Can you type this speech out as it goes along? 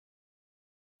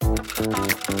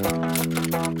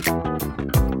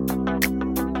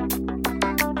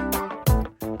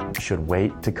Should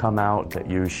wait to come out, that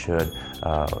you should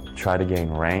try to gain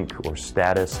rank or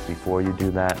status before you do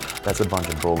that. That's a bunch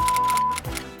of bull.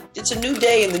 It's a new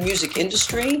day in the music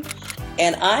industry,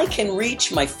 and I can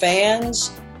reach my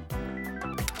fans.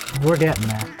 We're getting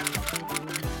there.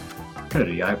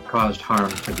 I've caused harm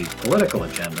to the political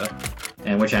agenda,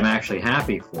 and which I'm actually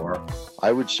happy for.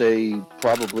 I would say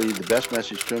probably the best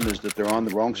message to them is that they're on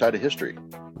the wrong side of history.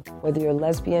 Whether you're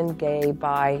lesbian, gay,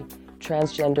 bi,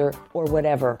 transgender, or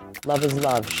whatever, love is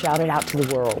love. Shout it out to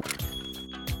the world.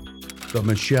 The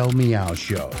Michelle Meow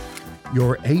Show,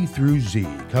 your A through Z,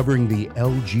 covering the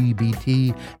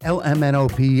LGBT,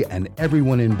 LMNOP, and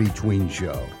everyone in between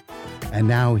show. And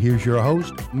now here's your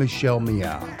host, Michelle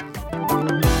Meow.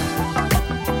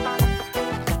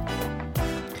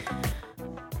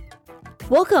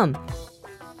 Welcome.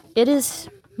 It is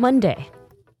Monday.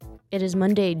 It is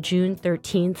Monday, June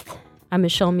 13th. I'm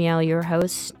Michelle Meow, your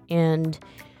host, and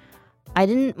I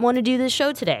didn't want to do this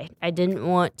show today. I didn't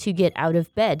want to get out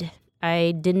of bed.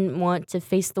 I didn't want to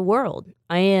face the world.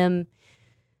 I am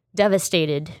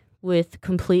devastated with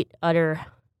complete, utter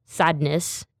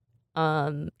sadness,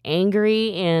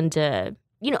 angry, and,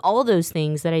 all those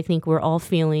things that I think we're all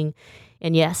feeling.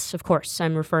 And yes, of course,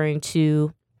 I'm referring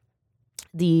to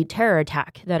the terror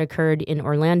attack that occurred in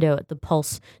Orlando at the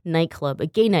Pulse nightclub, a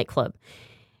gay nightclub.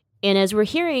 And as we're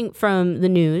hearing from the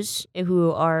news,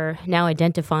 who are now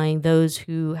identifying those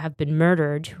who have been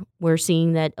murdered, we're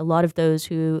seeing that a lot of those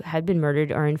who had been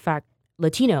murdered are in fact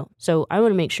Latino. So I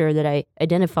want to make sure that I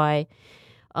identify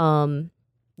the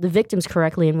victims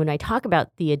correctly. And when I talk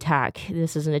about the attack,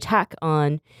 this is an attack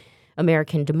on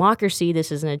American democracy.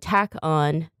 This is an attack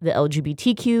on the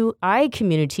LGBTQI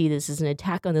community. This is an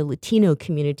attack on the Latino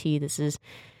community.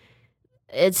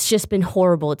 It's just been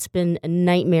horrible. It's been a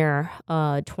nightmare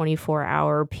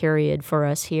 24-hour period for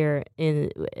us here,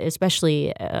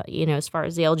 especially as far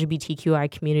as the LGBTQI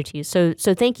community. So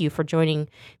thank you for joining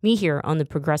me here on the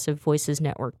Progressive Voices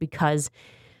Network, because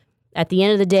at the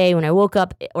end of the day, when I woke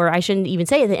up, or I shouldn't even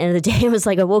say at the end of the day, it was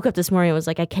like I woke up this morning, I was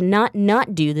like, I cannot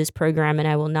not do this program, and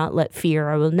I will not let fear,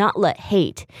 I will not let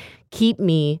hate keep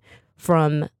me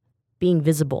from being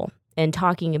visible and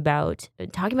talking about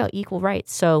equal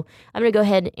rights. So I'm going to go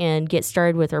ahead and get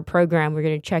started with our program. We're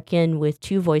going to check in with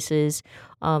two voices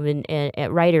and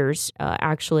writers,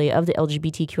 actually, of the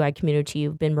LGBTQI community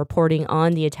who've been reporting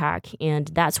on the attack, and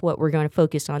that's what we're going to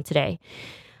focus on today.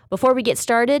 Before we get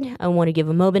started, I want to give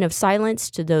a moment of silence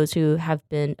to those who have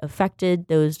been affected,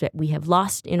 those that we have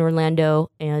lost in Orlando,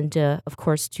 and, of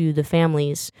course, to the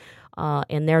families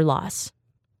and their loss.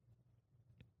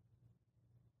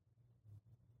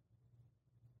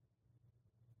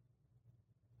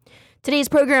 Today's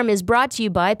program is brought to you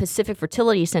by Pacific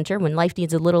Fertility Center. When life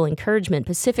needs a little encouragement,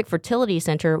 Pacific Fertility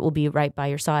Center will be right by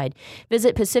your side.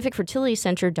 Visit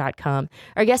pacificfertilitycenter.com.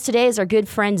 Our guest today is our good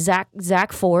friend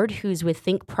Zack Ford, who's with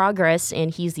Think Progress, and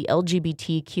he's the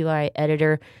LGBTQI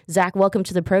editor. Zack, welcome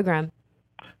to the program.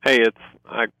 Hey, it's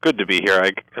good to be here.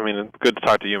 I mean, it's good to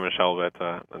talk to you, Michelle, but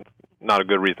it's not a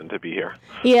good reason to be here.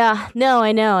 Yeah, no,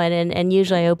 I know. And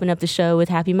usually I open up the show with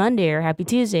Happy Monday or Happy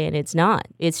Tuesday, and it's not.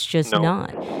 It's just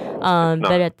not.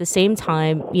 But at the same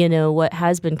time, what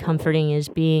has been comforting is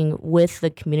being with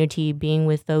the community, being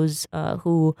with those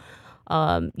who,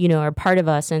 are part of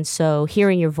us. And so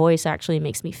hearing your voice actually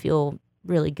makes me feel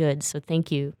really good. So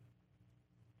thank you.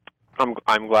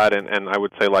 I'm glad, and I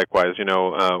would say likewise.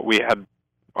 We had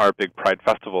our big Pride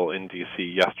Festival in D.C.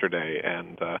 yesterday,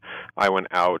 and I went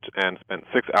out and spent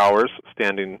 6 hours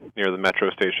standing near the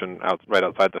metro station right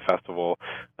outside the festival,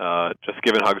 just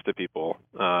giving hugs to people.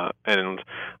 And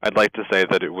I'd like to say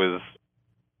that it was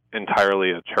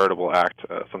entirely a charitable act,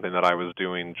 something that I was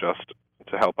doing just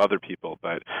to help other people,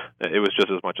 but it was just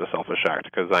as much a selfish act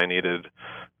because I needed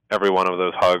every one of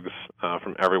those hugs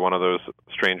from every one of those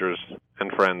strangers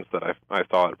and friends that I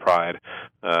saw at Pride,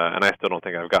 and I still don't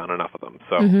think I've gotten enough of them.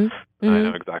 So I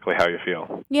know exactly how you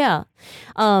feel. Yeah.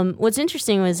 What's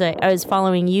interesting was I was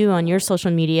following you on your social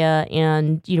media,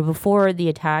 and before the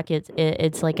attack,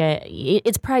 it's like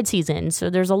it's Pride season, so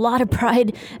there's a lot of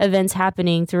Pride events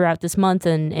happening throughout this month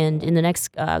and in the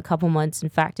next couple months, in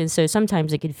fact. And so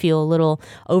sometimes it could feel a little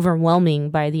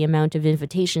overwhelming by the amount of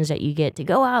invitations that you get to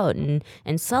go out and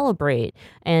celebrate.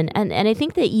 And I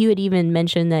think that you had even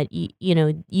mentioned that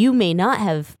you may not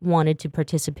have wanted to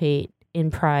participate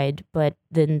in Pride, but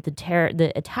then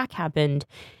the attack happened,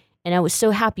 and I was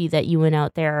so happy that you went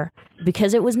out there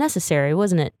because it was necessary,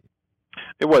 wasn't it?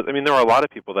 It was. I mean, there were a lot of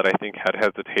people that I think had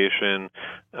hesitation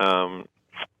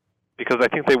because I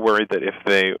think they worried that if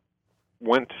they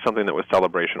went to something that was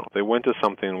celebrational, if they went to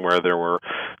something where there were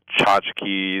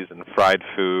tchotchkes and fried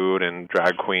food and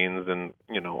drag queens and,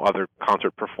 other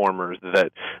concert performers,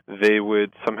 that they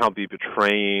would somehow be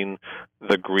betraying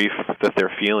the grief that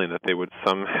they're feeling, that they would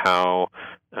somehow,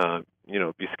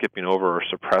 be skipping over or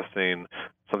suppressing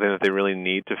something that they really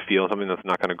need to feel, something that's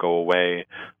not going to go away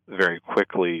very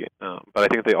quickly. But I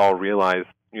think they all realized,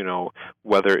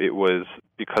 whether it was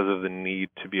because of the need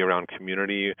to be around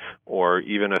community or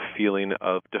even a feeling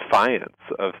of defiance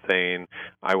of saying,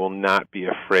 I will not be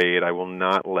afraid, I will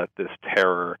not let this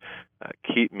terror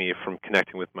keep me from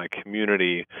connecting with my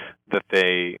community, that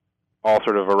they all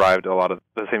sort of arrived at a lot of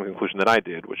the same conclusion that I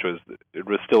did, which was it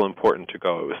was still important to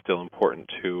go. It was still important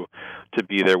to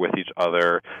be there with each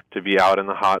other, to be out in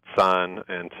the hot sun,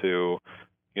 and to,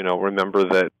 remember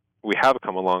that we have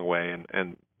come a long way,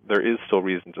 and there is still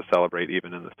reason to celebrate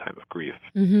even in this time of grief.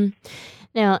 Mm-hmm.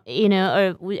 Now,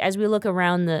 as we look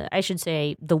around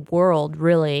the world,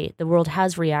 really, the world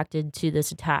has reacted to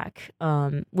this attack,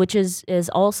 which has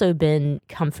also been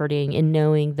comforting in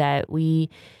knowing that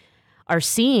we are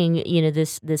seeing,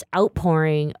 this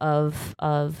outpouring of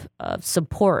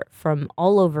support from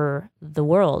all over the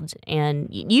world. And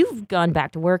you've gone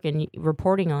back to work and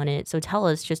reporting on it. So tell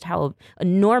us just how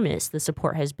enormous the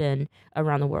support has been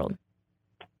around the world.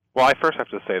 Well, I first have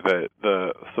to say that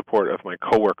the support of my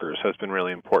coworkers has been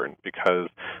really important because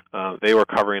they were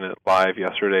covering it live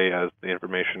yesterday as the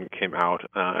information came out,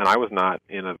 and I was not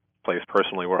in a place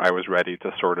personally where I was ready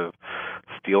to sort of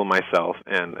steel myself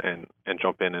and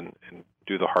jump in and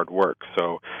do the hard work.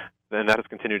 So, and that has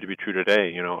continued to be true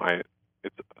today.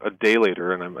 It's a day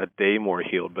later and I'm a day more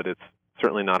healed, but it's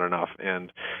certainly not enough.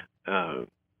 And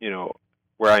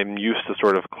where I'm used to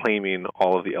sort of claiming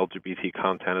all of the LGBT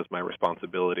content as my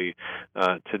responsibility,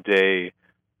 today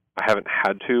I haven't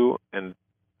had to, and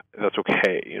that's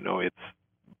okay. It's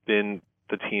been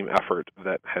the team effort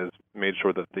that has made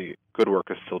sure that the good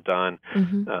work is still done,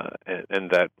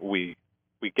 and that we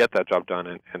get that job done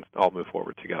and all move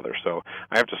forward together. So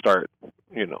I have to start,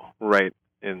 right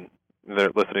in there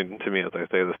listening to me as I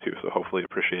say this too, so hopefully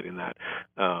appreciating that.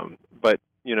 But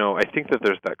I think that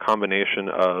there's that combination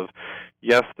of,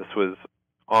 yes, this was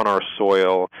on our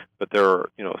soil, but there are,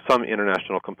 some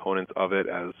international components of it,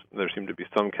 as there seem to be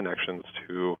some connections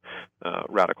to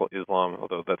radical Islam,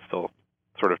 although that's still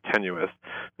sort of tenuous.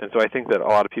 And so I think that a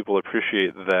lot of people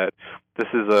appreciate that this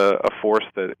is a force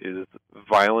that is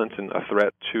violent and a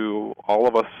threat to all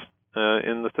of us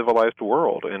in the civilized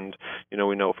world. And,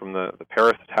 we know from the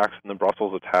Paris attacks and the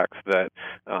Brussels attacks that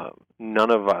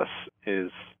none of us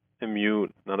is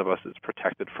immune, none of us is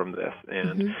protected from this.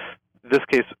 And this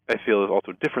case, I feel, is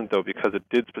also different, though, because it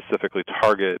did specifically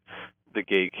target the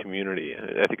gay community.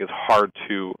 I think it's hard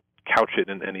to couch it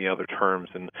in any other terms.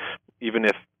 And even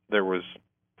if there was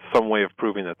some way of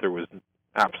proving that there was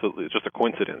absolutely just a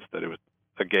coincidence that it was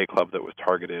a gay club that was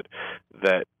targeted,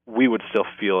 that we would still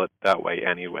feel it that way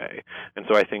anyway. And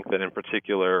so I think that in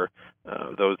particular,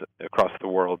 those across the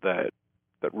world that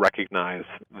recognize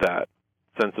that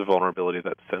sense of vulnerability,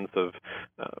 that sense of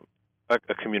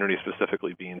a community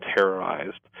specifically being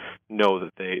terrorized, know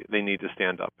that they need to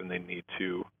stand up and they need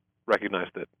to recognize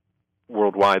that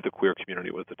worldwide the queer community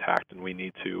was attacked, and we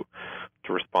need to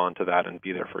respond to that and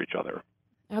be there for each other.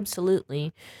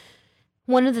 Absolutely.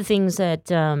 One of the things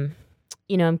that I'm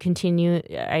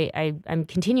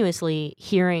continuously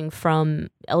hearing from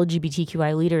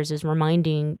LGBTQI leaders is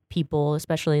reminding people,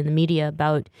 especially in the media,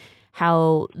 about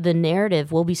how the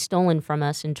narrative will be stolen from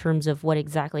us in terms of what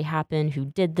exactly happened, who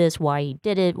did this, why he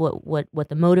did it, what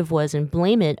the motive was, and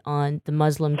blame it on the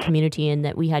Muslim community, and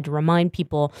that we had to remind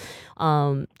people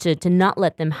to not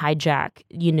let them hijack,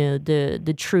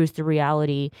 the truth, the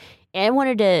reality. And I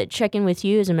wanted to check in with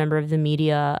you as a member of the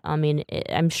media. I mean,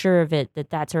 I'm sure of it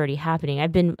that's already happening.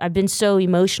 I've been so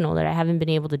emotional that I haven't been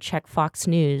able to check Fox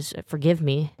News. Forgive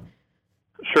me.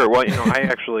 Sure. Well,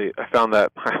 I found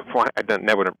that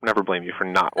I would never blame you for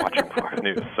not watching Fox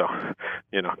News. So,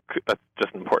 that's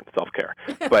just important self-care.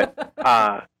 But,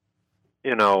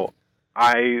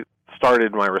 I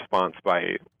started my response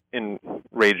by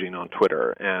raging on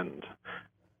Twitter and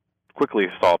quickly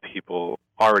saw people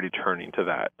already turning to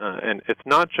that. And it's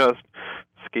not just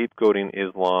scapegoating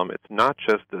Islam. It's not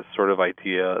just this sort of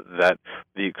idea that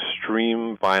the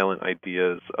extreme violent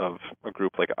ideas of a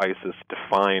group like ISIS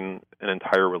define an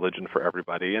entire religion for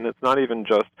everybody. And it's not even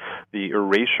just the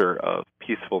erasure of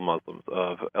peaceful Muslims,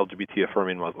 of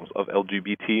LGBT-affirming Muslims, of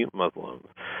LGBT Muslims.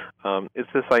 It's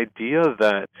this idea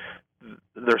that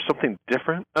there's something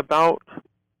different about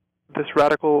this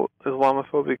radical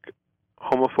Islamophobic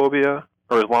homophobia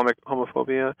or Islamic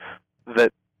homophobia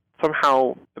that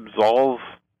somehow absolves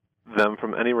them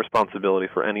from any responsibility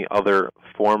for any other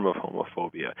form of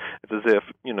homophobia. It's as if,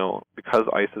 because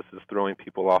ISIS is throwing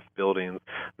people off buildings,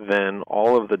 then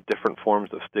all of the different forms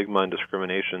of stigma and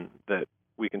discrimination that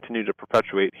we continue to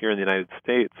perpetuate here in the United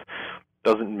States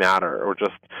doesn't matter or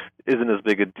just isn't as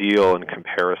big a deal in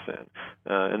comparison.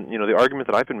 And the argument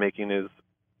that I've been making is,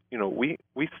 we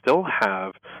still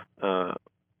have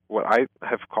what I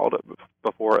have called it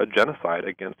before a genocide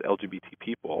against LGBT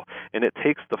people, and it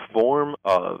takes the form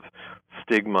of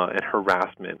stigma and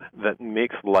harassment that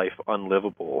makes life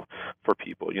unlivable for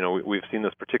people. We've seen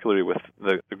this particularly with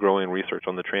the growing research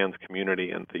on the trans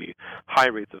community and the high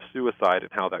rates of suicide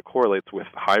and how that correlates with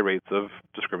high rates of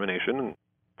discrimination and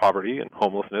poverty and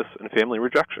homelessness and family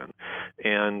rejection.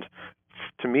 And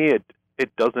to me,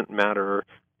 it doesn't matter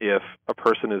if a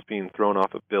person is being thrown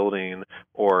off a building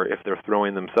or if they're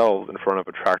throwing themselves in front of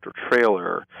a tractor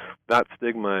trailer. That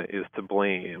stigma is to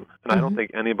blame. And I don't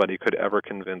think anybody could ever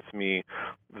convince me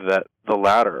that the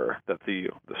latter, that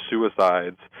the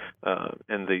suicides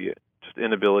and the just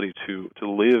inability to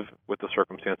live with the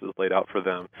circumstances laid out for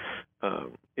them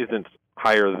isn't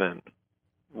higher than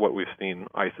what we've seen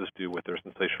ISIS do with their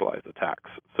sensationalized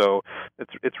attacks. So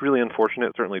it's really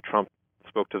unfortunate. Certainly Trump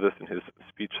spoke to this in his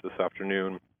speech this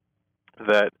afternoon,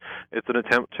 that it's an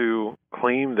attempt to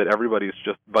claim that everybody's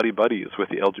just buddies with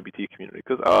the LGBT community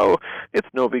because, it's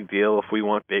no big deal if we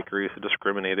want bakeries to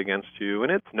discriminate against you,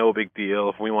 and it's no big deal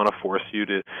if we want to force you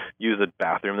to use a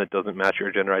bathroom that doesn't match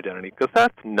your gender identity, because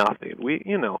that's nothing. We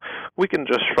can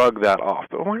just shrug that off,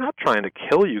 but we're not trying to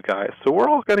kill you guys, so we're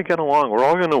all going to get along. We're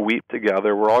all going to weep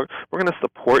together. We're going to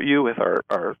support you with our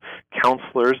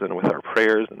counselors and with our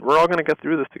prayers, and we're all going to get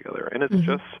through this together. And it's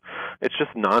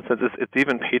just nonsense. It's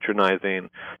even patronizing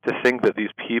to think that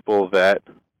these people that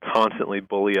constantly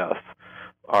bully us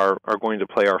are going to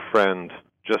play our friend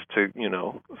just to,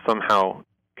 somehow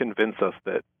convince us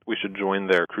that we should join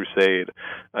their crusade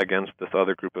against this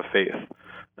other group of faith.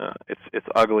 It's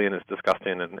ugly and it's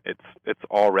disgusting, and it's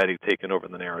already taken over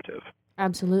the narrative.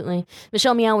 Absolutely.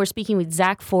 Michelle Meow, we're speaking with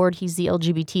Zack Ford. He's the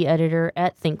LGBT editor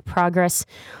at Think Progress.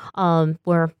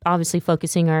 We're obviously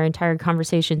focusing our entire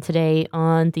conversation today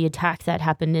on the attack that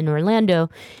happened in Orlando.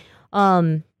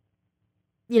 Zack,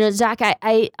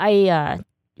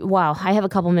 wow, I have a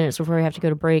couple minutes before we have to go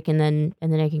to break, and then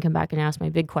I can come back and ask my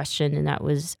big question, and that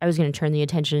was, I was going to turn the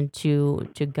attention to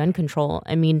gun control.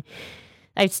 I mean,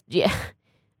 I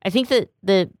think that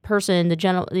the person,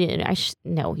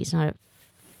 no, he's not a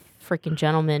freaking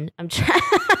gentleman. I'm trying.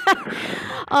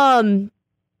 I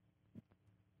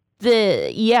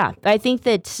think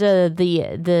that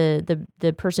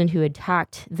the person who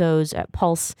attacked those at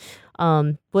Pulse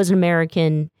was an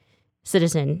American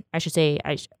citizen. I should say,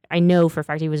 I know for a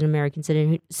fact he was an American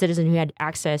citizen who had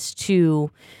access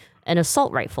to an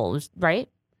assault rifle, right?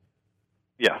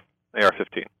 Yeah,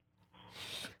 AR-15.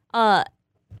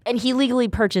 And he legally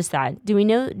purchased that. Do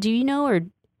you know, or?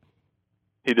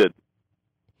 He did.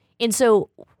 And so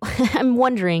I'm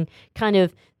wondering, kind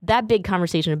of, that big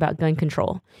conversation about gun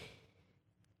control.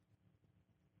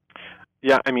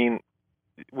 Yeah, I mean,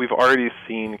 we've already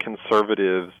seen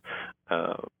conservatives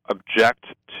object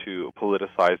to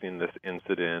politicizing this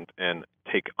incident and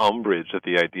take umbrage at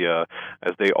the idea,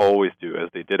 as they always do, as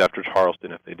they did after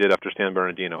Charleston, if they did after San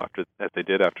Bernardino, as they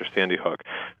did after Sandy Hook,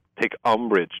 take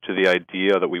umbrage to the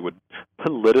idea that we would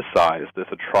politicize this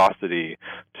atrocity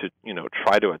to,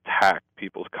 try to attack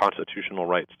people's constitutional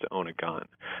rights to own a gun.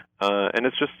 And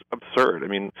it's just absurd. I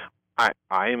mean, I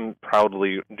am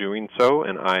proudly doing so,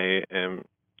 and I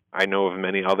know of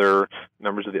many other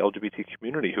members of the LGBT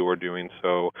community who are doing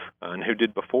so and who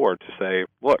did before, to say,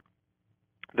 look,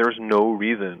 there's no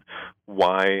reason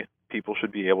why people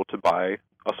should be able to buy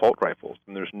assault rifles,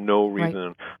 and there's no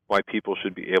reason why people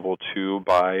should be able to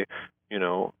buy,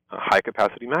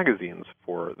 high-capacity magazines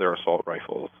for their assault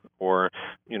rifles, or,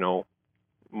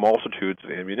 multitudes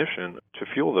of ammunition to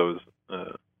fuel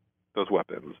those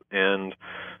weapons. And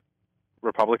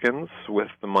Republicans, with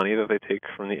the money that they take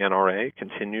from the NRA,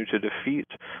 continue to defeat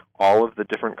all of the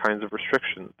different kinds of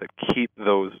restrictions that keep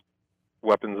those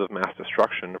weapons of mass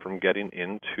destruction from getting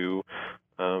into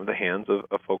the hands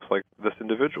of folks like this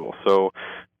individual. So,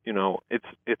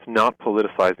 it's not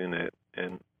politicizing it,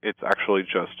 and it's actually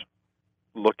just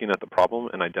looking at the problem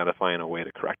and identifying a way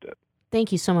to correct it.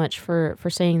 Thank you so much for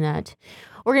saying that.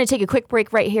 We're going to take a quick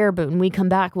break right here, but when we come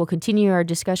back, we'll continue our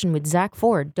discussion with Zack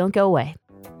Ford. Don't go away.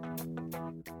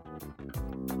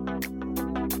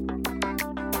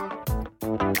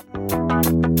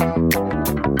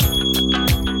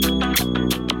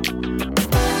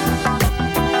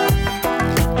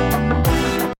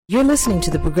 You're listening to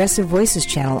the Progressive Voices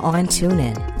channel on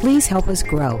TuneIn. Please help us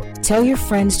grow. Tell your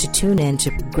friends to tune in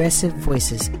to Progressive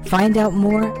Voices. Find out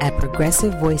more at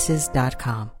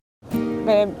progressivevoices.com.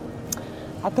 Babe,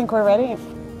 I think we're ready.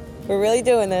 We're really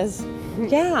doing this.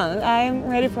 Yeah, I'm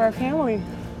ready for our family.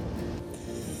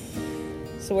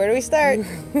 So where do we start?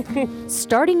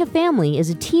 Starting a family is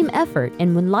a team effort,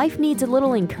 and when life needs a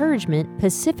little encouragement,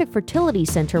 Pacific Fertility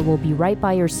Center will be right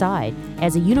by your side.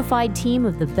 As a unified team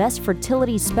of the best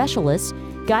fertility specialists,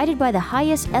 guided by the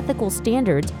highest ethical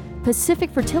standards, Pacific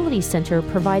Fertility Center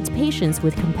provides patients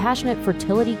with compassionate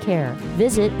fertility care.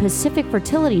 Visit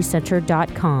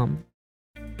pacificfertilitycenter.com.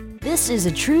 This is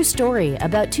a true story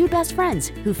about two best friends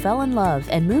who fell in love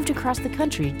and moved across the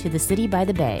country to the city by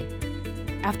the bay.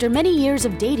 After many years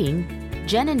of dating,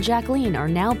 Jen and Jacqueline are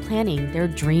now planning their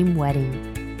dream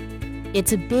wedding.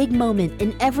 It's a big moment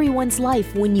in everyone's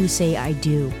life when you say I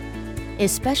do,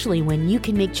 especially when you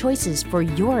can make choices for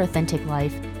your authentic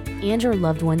life and your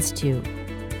loved ones too.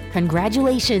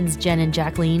 Congratulations, Jen and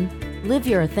Jacqueline. Live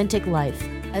your authentic life.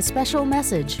 A special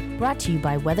message brought to you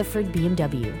by Weatherford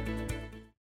BMW.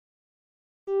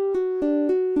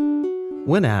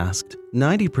 When asked,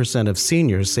 90% of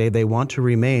seniors say they want to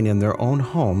remain in their own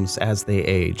homes as they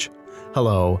age.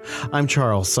 Hello, I'm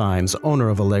Charles Symes, owner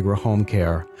of Allegra Home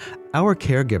Care. Our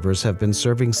caregivers have been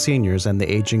serving seniors and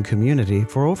the aging community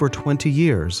for over 20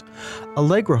 years.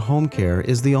 Allegra Home Care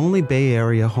is the only Bay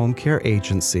Area home care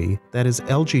agency that is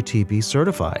LGTB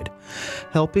certified.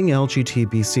 Helping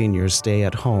LGTB seniors stay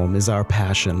at home is our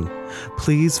passion.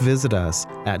 Please visit us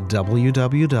at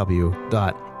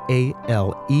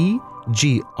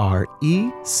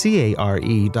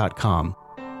www.alegrecare.com.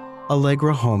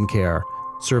 Allegra Home Care,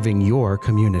 serving your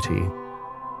community.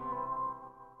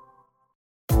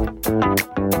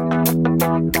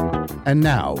 And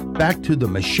now, back to the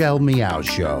Michelle Meow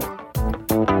Show.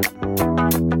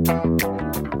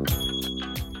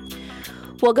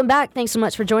 Welcome back. Thanks so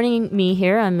much for joining me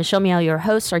here. I'm Michelle Meow, your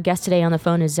host. Our guest today on the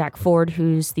phone is Zack Ford,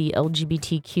 who's the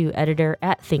LGBTQ editor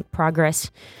at Think Progress.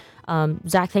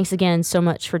 Zack, thanks again so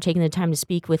much for taking the time to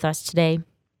speak with us today.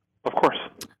 Of course.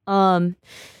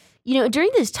 During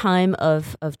this time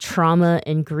of trauma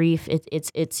and grief,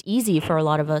 it's easy for a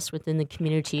lot of us within the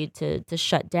community to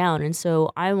shut down. And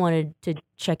so I wanted to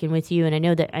check in with you. And I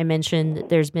know that I mentioned that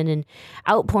there's been an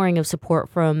outpouring of support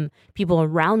from people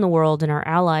around the world and our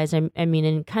allies. I mean,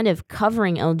 in kind of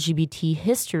covering LGBT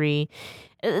history.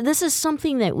 This is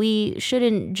something that we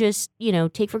shouldn't just,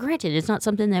 take for granted. It's not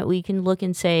something that we can look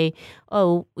and say,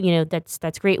 oh,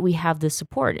 that's great. We have the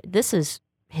support. This is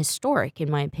historic,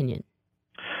 in my opinion.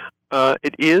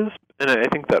 It is, and I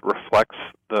think that reflects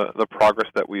the progress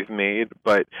that we've made,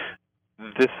 but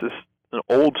this is an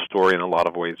old story in a lot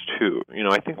of ways, too.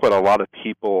 I think what a lot of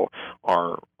people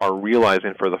are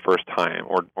realizing for the first time,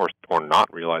 or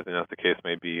not realizing, as the case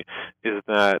may be, is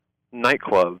that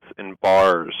nightclubs and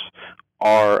bars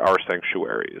are our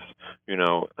sanctuaries.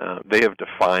 They have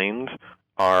defined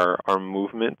our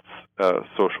movement's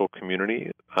social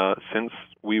community since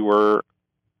we were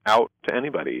out to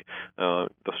anybody. The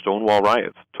Stonewall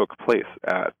riots took place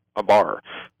at a bar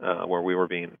where we were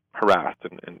being harassed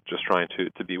and just trying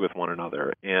to be with one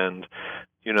another. And,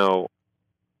 the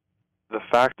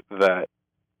fact that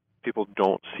people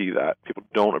don't see that, people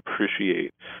don't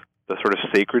appreciate the sort of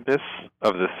sacredness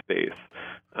of this space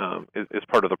is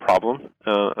part of the problem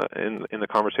in the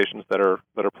conversations that are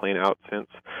playing out since.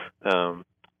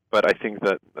 But I think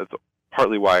that that's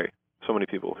partly why so many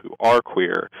people who are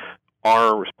queer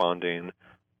are responding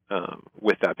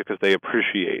with that, because they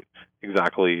appreciate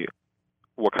exactly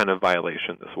what kind of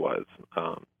violation this was.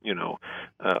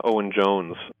 Owen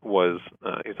Jones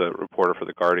he's a reporter for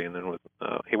The Guardian, and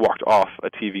he walked off a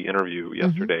TV interview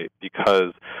yesterday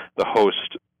because the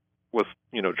host was,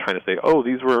 trying to say, oh,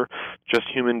 these were just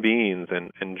human beings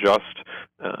and just,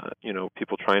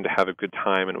 people trying to have a good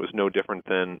time, and it was no different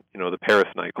than, the Paris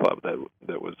nightclub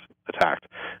that was attacked.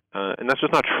 And that's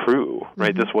just not true,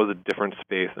 right? This was a different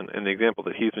space, and the example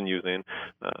that he's been using,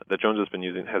 that Jones has been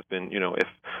using, has been, if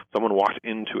someone walked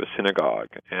into a synagogue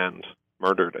and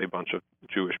murdered a bunch of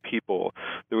Jewish people,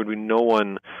 there would be no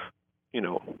one,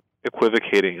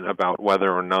 equivocating about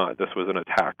whether or not this was an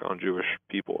attack on Jewish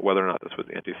people, whether or not this was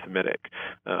anti-Semitic.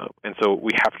 And so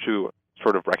we have to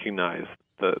sort of recognize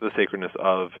the sacredness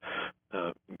of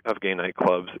gay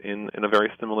nightclubs in a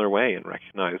very similar way, and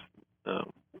recognize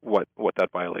what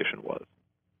that violation was.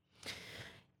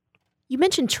 You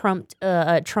mentioned Trump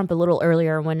a little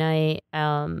earlier when I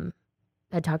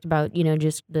had talked about,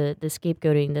 just the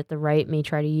scapegoating that the right may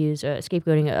try to use,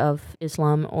 scapegoating of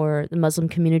Islam or the Muslim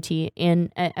community.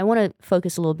 And I want to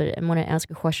focus a little bit. I want to ask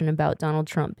a question about Donald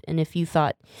Trump. And if you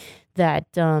thought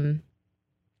that, that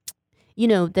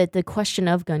the question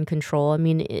of gun control, I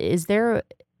mean,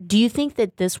 do you think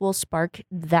that this will spark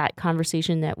that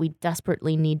conversation that we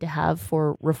desperately need to have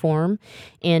for reform?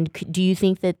 And do you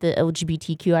think that the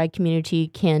LGBTQI community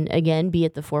can, again, be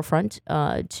at the forefront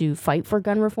to fight for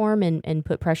gun reform and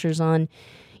put pressures on,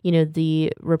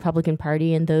 the Republican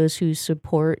Party and those who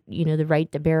support, the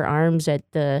right to bear arms at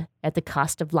the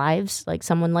cost of lives, like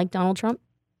someone like Donald Trump?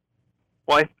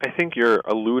 Well, I think you're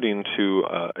alluding to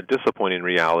a disappointing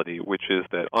reality, which is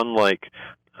that unlike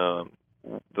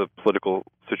the political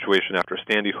situation after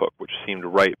Sandy Hook, which seemed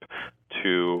ripe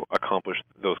to accomplish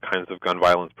those kinds of gun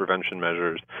violence prevention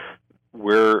measures,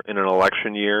 we're in an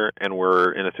election year, and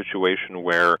we're in a situation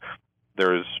where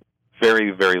there's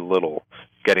very, very little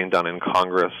getting done in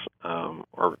Congress,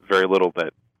 or very little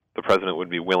that the president would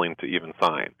be willing to even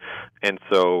sign. And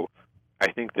so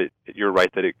I think that you're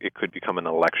right that it could become an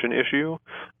election issue,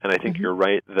 and I think you're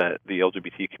right that the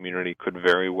LGBT community could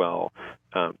very well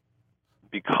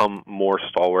become more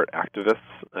stalwart activists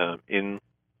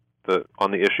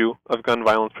on the issue of gun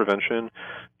violence prevention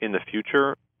in the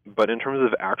future. But in terms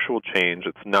of actual change,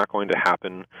 it's not going to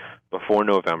happen before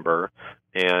November,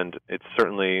 and it's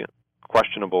certainly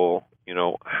questionable,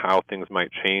 how things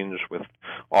might change with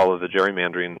all of the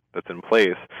gerrymandering that's in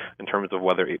place in terms of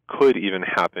whether it could even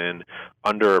happen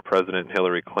under President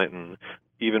Hillary Clinton,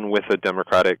 even with a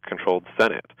Democratic-controlled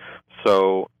Senate.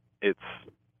 So it's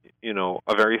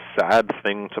a very sad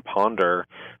thing to ponder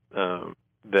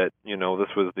that,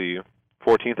 this was the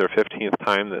 14th or 15th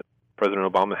time that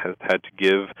President Obama has had to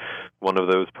give one of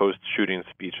those post-shooting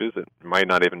speeches. It might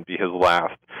not even be his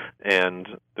last. And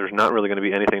there's not really going to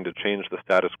be anything to change the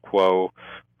status quo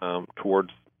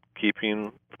towards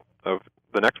keeping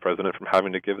the next president from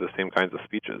having to give the same kinds of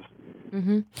speeches.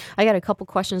 I got a couple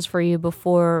questions for you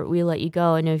before we let you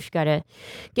go. I know you've got to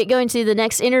get going to the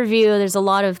next interview. There's a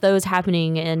lot of those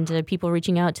happening, and people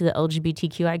reaching out to the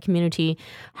LGBTQI community.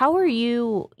 How are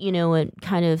you,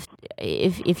 kind of,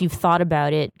 if you've thought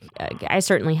about it, I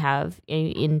certainly have,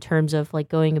 in terms of like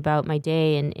going about my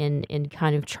day and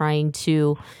kind of trying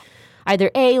to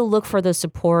either A, look for the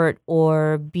support,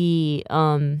 or B,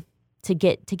 to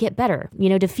get better,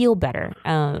 to feel better.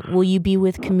 Will you be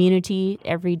with community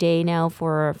every day now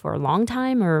for a long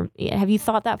time, or have you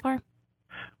thought that far?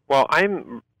 Well,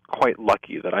 I'm quite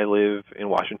lucky that I live in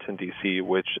Washington, D.C.,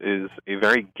 which is a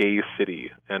very gay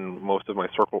city, and most of my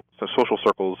social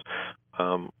circles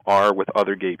are with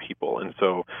other gay people. And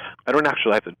so I don't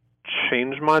actually have to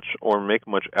change much or make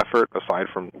much effort, aside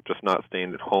from just not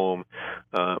staying at home,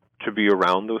 to be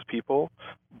around those people.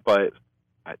 But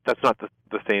that's not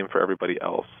the same for everybody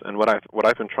else. And what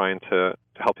I've been trying to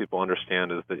help people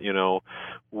understand is that,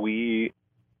 we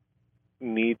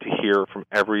need to hear from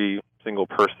every single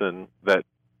person that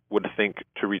would think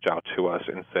to reach out to us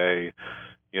and say,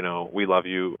 we love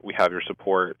you, we have your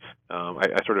support. I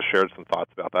sort of shared some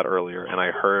thoughts about that earlier, and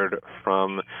I heard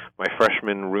from my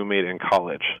freshman roommate in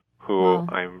college, who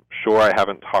I'm sure I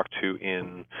haven't talked to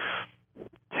in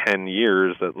 10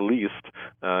 years at least.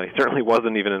 He certainly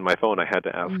wasn't even in my phone. I had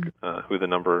to ask who the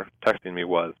number texting me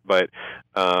was. But,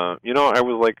 I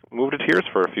was moved to tears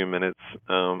for a few minutes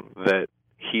that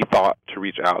he thought to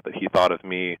reach out, that he thought of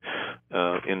me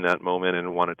in that moment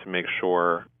and wanted to make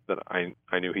sure that I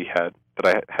knew that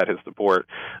I had his support.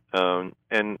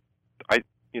 And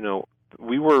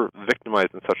we were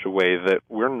victimized in such a way that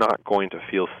we're not going to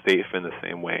feel safe in the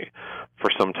same way for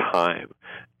some time.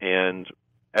 And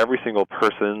every single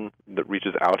person that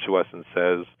reaches out to us and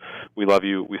says, we love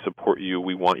you, we support you,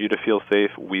 we want you to feel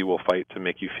safe, we will fight to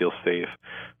make you feel safe,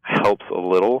 helps a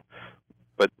little,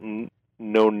 but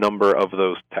no number of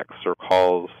those texts or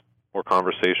calls or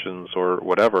conversations or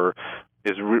whatever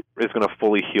is going to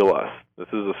fully heal us. This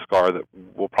is a scar that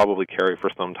we'll probably carry for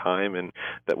some time, and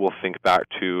that we'll think back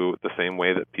to the same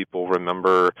way that people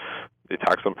remember the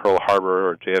attacks on Pearl Harbor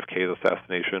or JFK's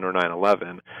assassination or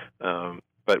 9/11,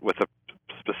 but with a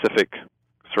specific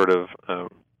sort of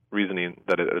reasoning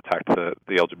that it attacked the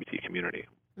LGBT community.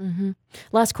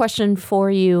 Last question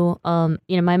for you.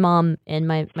 My mom and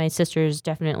my sisters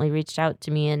definitely reached out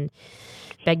to me and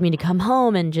begged me to come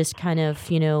home and just kind of,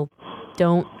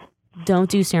 don't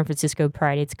do San Francisco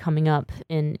Pride. It's coming up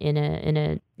in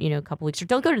a couple weeks. Or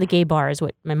don't go to the gay bar is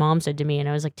what my mom said to me, and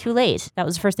I was like, too late. That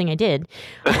was the first thing I did.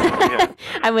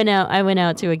 I went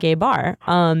out to a gay bar.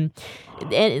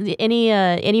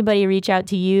 Anybody reach out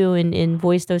to you and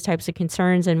voice those types of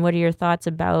concerns, and what are your thoughts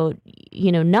about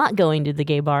not going to the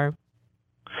gay bar?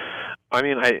 I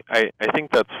mean, I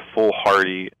think that's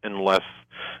foolhardy unless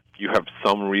you have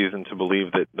some reason to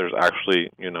believe that there's actually,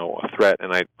 a threat,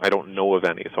 and I don't know of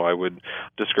any, so I would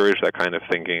discourage that kind of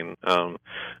thinking.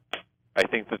 I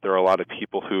think that there are a lot of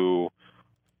people who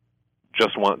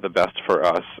just want the best for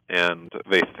us, and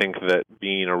they think that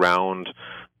being around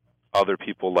other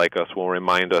people like us will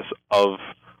remind us of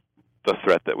the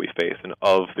threat that we face and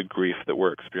of the grief that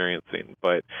we're experiencing.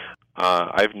 But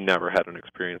I've never had an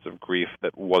experience of grief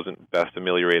that wasn't best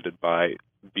ameliorated by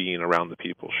being around the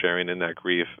people, sharing in that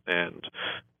grief, and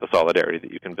the solidarity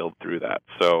that you can build through that.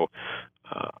 So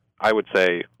I would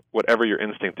say whatever your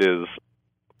instinct is,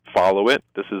 follow it.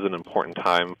 This is an important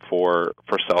time for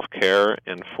self-care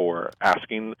and for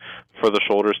asking for the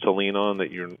shoulders to lean on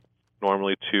that you're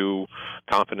normally too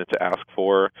confident to ask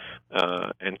for,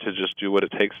 and to just do what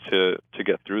it takes to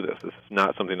get through this. This is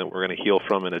not something that we're going to heal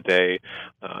from in a day.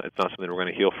 It's not something we're going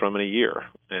to heal from in a year,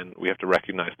 and we have to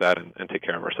recognize that and take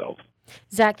care of ourselves.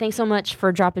 Zach, thanks so much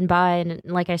for dropping by, and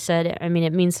like I said, I mean,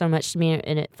 it means so much to me,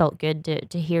 and it felt good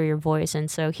to hear your voice. And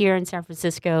so here in San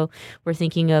Francisco, we're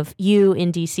thinking of you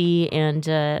in DC,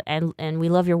 and we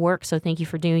love your work, so thank you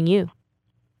for doing you.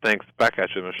 Thanks. Back at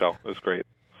you, Michelle. It was great.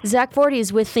 Zack Forty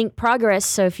is with Think Progress,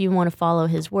 so if you want to follow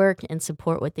his work and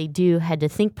support what they do, head to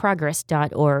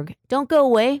thinkprogress.org. Don't go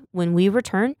away. When we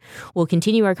return, we'll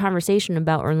continue our conversation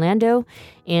about Orlando,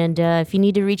 and if you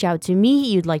need to reach out to me,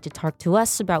 you'd like to talk to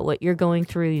us about what you're going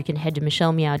through, you can head to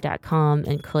michellemeow.com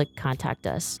and click Contact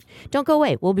Us. Don't go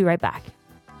away. We'll be right back.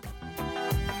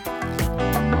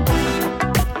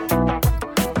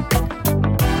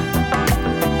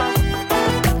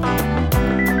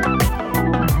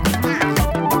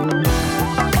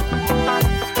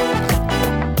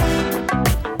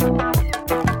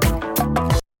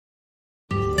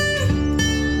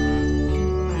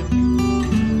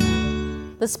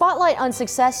 The spotlight on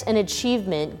success and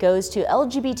achievement goes to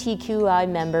LGBTQI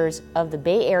members of the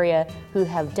Bay Area who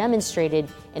have demonstrated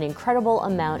an incredible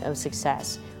amount of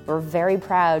success. We're very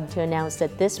proud to announce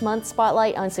that this month's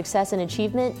spotlight on success and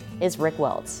achievement is Rick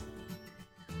Welts.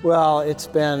 Well, it's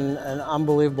been an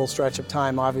unbelievable stretch of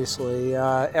time, obviously.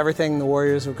 Everything the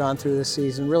Warriors have gone through this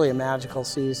season, really a magical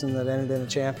season that ended in a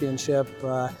championship.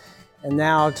 And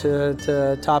now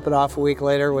to top it off a week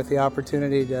later with the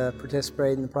opportunity to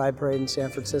participate in the Pride Parade in San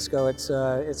Francisco, it's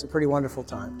a pretty wonderful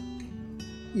time.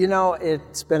 You know,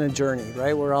 it's been a journey,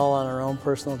 right? We're all on our own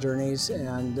personal journeys,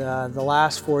 and the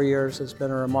last 4 years has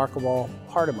been a remarkable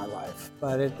part of my life,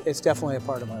 but it's definitely a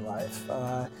part of my life.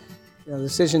 The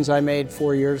decisions I made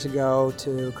 4 years ago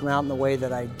to come out in the way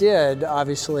that I did,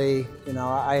 obviously,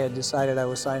 I had decided I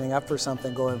was signing up for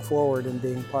something going forward and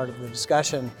being part of the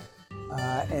discussion.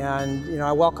 And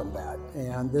I welcome that,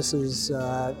 and this is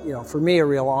for me a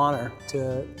real honor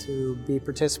to be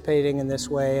participating in this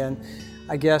way, and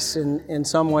I guess in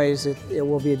some ways it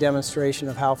will be a demonstration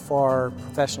of how far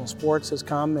professional sports has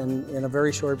come in a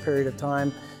very short period of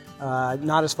time,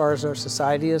 not as far as our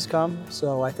society has come,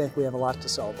 so I think we have a lot to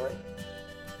celebrate.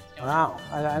 Wow,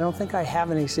 I don't think I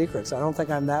have any secrets. I don't think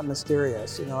I'm that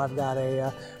mysterious. I've got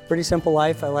a pretty simple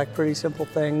life. I like pretty simple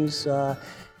things.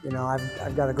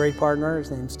 I've got a great partner. His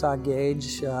name's Todd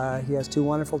Gage. He has two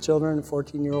wonderful children, a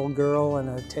 14-year-old girl and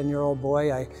a 10-year-old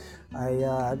boy. I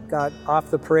got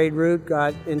off the parade route,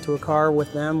 got into a car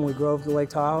with them. We drove to Lake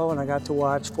Tahoe, and I got to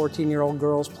watch 14-year-old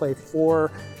girls play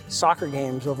 4 soccer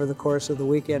games over the course of the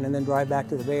weekend and then drive back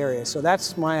to the Bay Area. So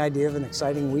that's my idea of an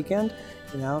exciting weekend,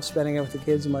 spending it with the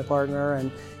kids and my partner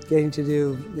and getting to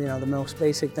do, the most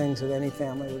basic things that any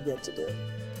family would get to do.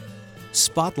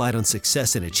 Spotlight on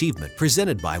Success and Achievement,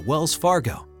 presented by Wells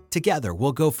Fargo. Together,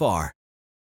 we'll go far.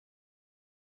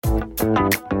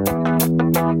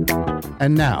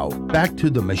 And now, back to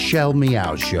the Michelle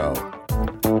Meow Show.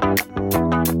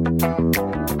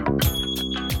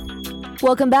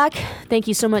 Welcome back. Thank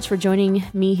you so much for joining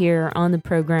me here on the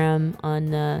program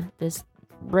on this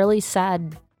really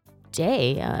sad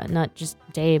day. Not just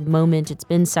day, moment. It's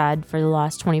been sad for the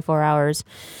last 24 hours.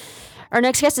 Our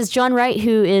next guest is John Wright,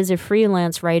 who is a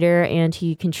freelance writer, and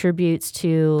he contributes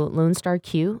to Lone Star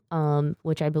Q,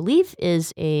 which I believe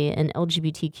is an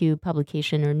LGBTQ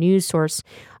publication or news source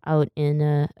out in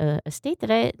a state that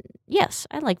I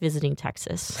like visiting,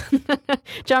 Texas.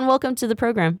 John, welcome to the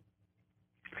program.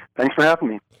 Thanks for having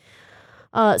me.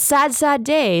 Sad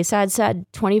day, sad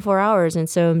 24 hours. And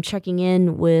so I'm checking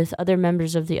in with other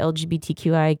members of the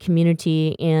LGBTQI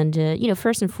community. And,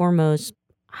 first and foremost,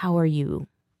 how are you?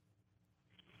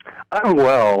 I'm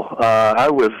well. I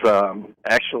was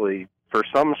actually, for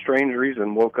some strange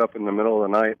reason, woke up in the middle of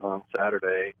the night on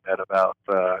Saturday at about,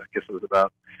 I guess it was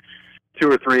about 2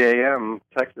 or 3 a.m.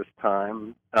 Texas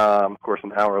time, of course,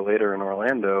 an hour later in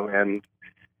Orlando, and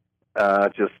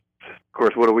just, of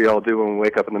course, what do we all do when we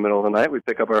wake up in the middle of the night? We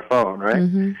pick up our phone, right?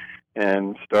 Mm-hmm.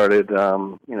 And started,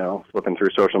 flipping through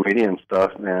social media and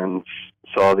stuff, and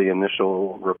saw the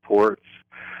initial reports.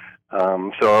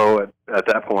 So at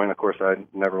that point, of course, I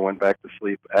never went back to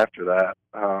sleep after that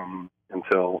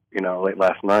until, late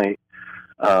last night.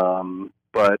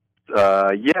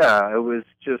 It was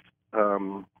just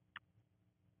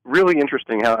really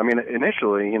interesting how,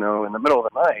 initially, in the middle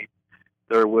of the night,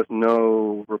 there was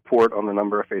no report on the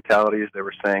number of fatalities. They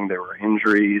were saying there were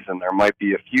injuries and there might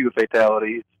be a few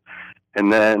fatalities.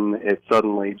 And then it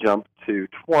suddenly jumped to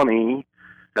 20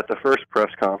 at the first press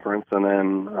conference, and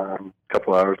then a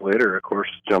couple hours later, of course,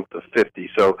 jumped to 50.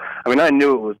 So, I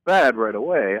knew it was bad right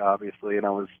away, obviously, and I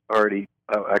was already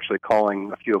actually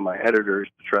calling a few of my editors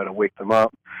to try to wake them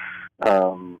up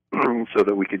so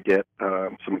that we could get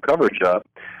some coverage up.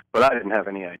 But I didn't have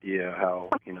any idea how,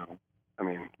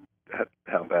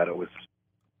 how bad it was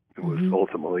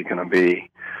ultimately going to be.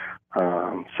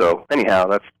 So anyhow,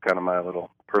 that's kind of my little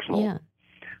personal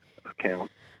account.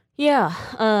 Yeah,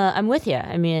 I'm with you.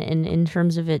 In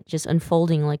terms of it just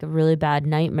unfolding like a really bad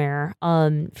nightmare,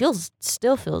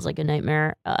 still feels like a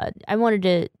nightmare. I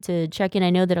wanted to check in. I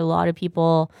know that a lot of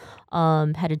people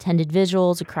had attended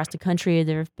vigils across the country.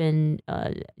 There have been,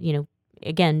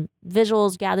 again,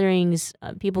 vigils, gatherings,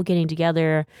 people getting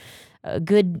together, a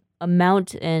good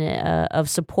amount of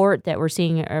support that we're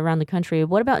seeing around the country.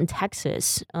 What about in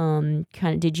Texas?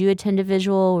 Did you attend a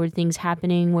vigil? Were things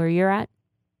happening where you're at?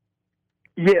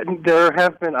 Yeah, there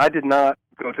have been. I did not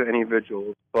go to any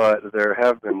vigils, but there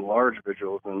have been large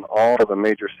vigils in all of the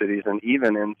major cities and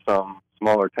even in some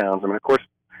smaller towns. Of course,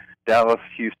 Dallas,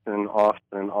 Houston,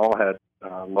 Austin all had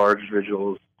large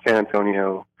vigils. San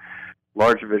Antonio,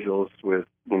 large vigils with,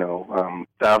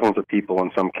 thousands of people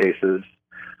in some cases.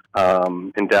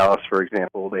 In Dallas, for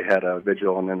example, they had a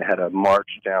vigil and then they had a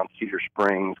march down Cedar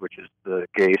Springs, which is the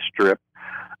gay strip,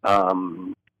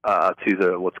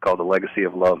 to what's called the Legacy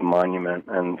of Love Monument,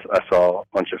 and I saw a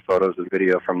bunch of photos and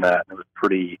video from that. It was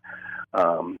pretty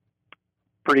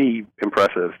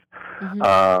impressive.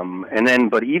 Mm-hmm.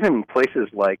 But even places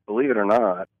like, believe it or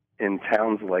not, in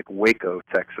towns like Waco,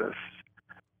 Texas,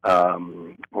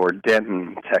 or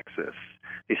Denton, Texas,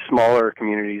 these smaller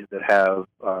communities that have,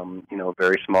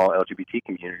 very small LGBT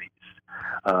communities,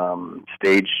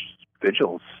 staged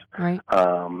vigils. Right.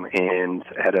 And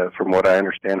from what I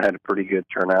understand, had a pretty good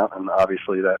turnout, and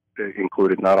obviously that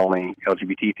included not only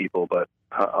LGBT people but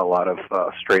a lot of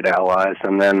straight allies.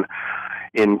 And then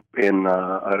in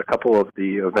a couple of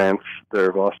the events, there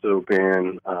have also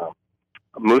been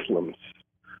Muslims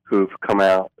who've come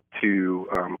out to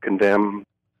condemn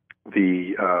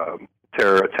the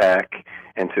terror attack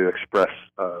and to express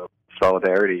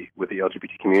solidarity with the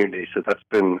LGBT community. So that's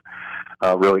been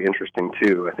really interesting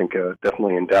too. I think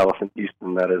definitely in Dallas and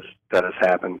Houston that has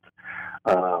happened.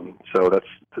 So that's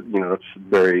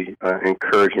very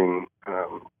encouraging.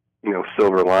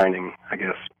 Silver lining, I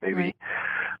guess maybe,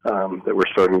 right. That we're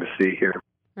starting to see here.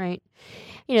 Right.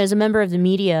 As a member of the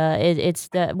media, it's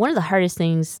one of the hardest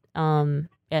things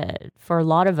for a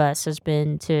lot of us has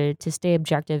been to stay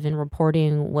objective in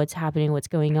reporting what's happening, what's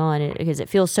going on, because it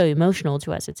feels so emotional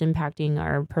to us. It's impacting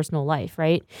our personal life,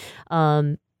 right?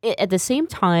 At the same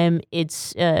time,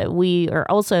 it's we are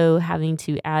also having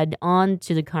to add on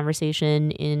to the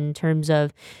conversation in terms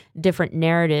of different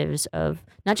narratives of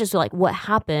not just like what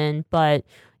happened, but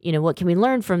what can we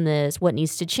learn from this? What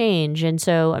needs to change? And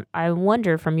so I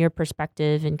wonder, from your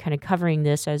perspective and kind of covering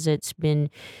this as it's been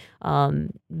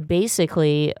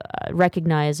basically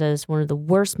recognized as one of the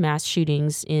worst mass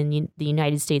shootings in the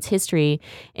United States history,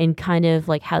 and kind of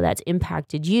like how that's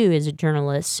impacted you as a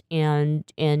journalist, and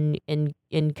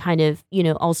kind of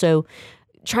also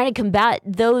trying to combat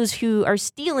those who are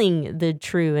stealing the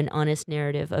true and honest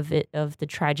narrative of the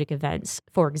tragic events.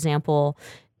 For example,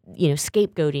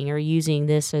 scapegoating or using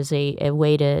this as a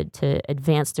way to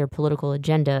advance their political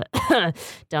agenda.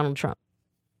 Donald Trump.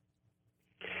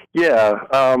 Yeah,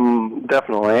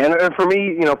 definitely. And for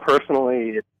me,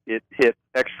 personally, it hit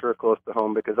extra close to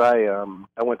home because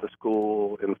I went to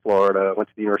school in Florida. I went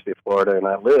to the University of Florida, and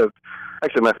I lived.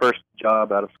 Actually, my first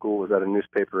job out of school was at a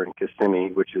newspaper in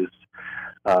Kissimmee, which is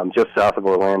just south of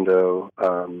Orlando,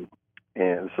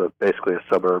 and so basically a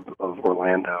suburb of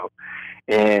Orlando.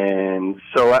 And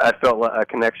so I felt a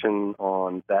connection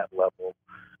on that level,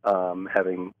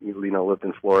 having lived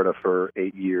in Florida for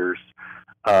 8 years.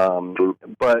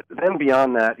 But then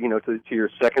beyond that, to your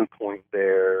second point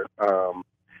there,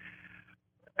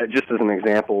 just as an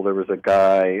example, there was a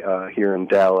guy here in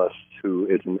Dallas who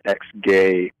is an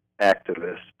ex-gay,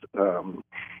 activist,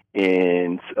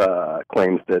 and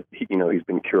claims that he's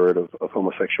been cured of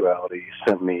homosexuality. He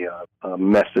sent me a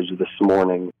message this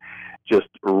morning, just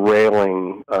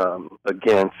railing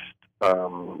against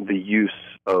the use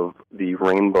of the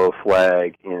rainbow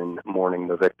flag in mourning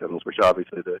the victims, which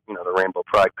obviously the rainbow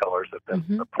pride colors have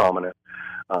been a prominent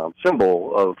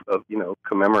symbol of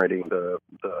commemorating the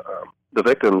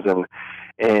victims,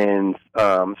 and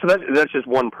so that's just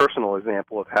one personal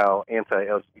example of how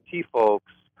anti-LGBT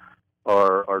folks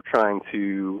are trying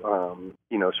to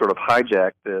sort of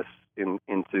hijack this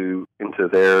into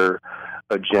their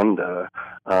agenda.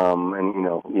 And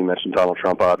you mentioned Donald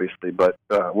Trump, obviously, but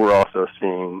we're also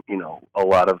seeing a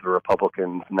lot of the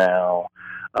Republicans now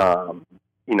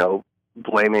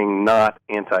blaming not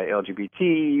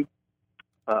anti-LGBT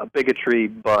bigotry,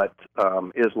 but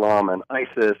Islam and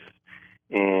ISIS,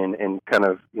 and kind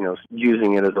of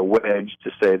using it as a wedge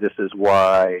to say this is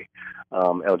why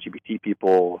LGBT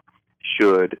people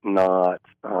should not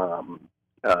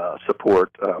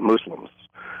support Muslims,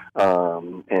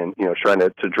 and trying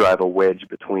to drive a wedge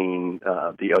between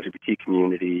the LGBT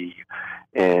community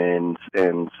and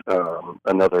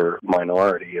another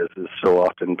minority, as has so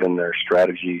often been their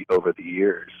strategy over the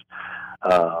years.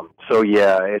 So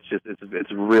yeah,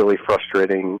 it's really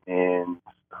frustrating, and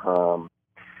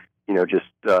you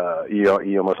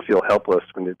almost feel helpless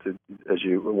as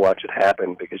you watch it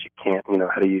happen, because you can't.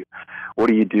 What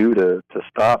do you do to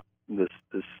stop this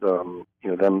them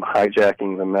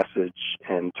hijacking the message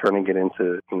and turning it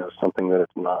into something that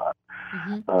it's not?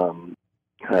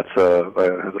 That's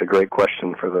a great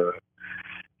question for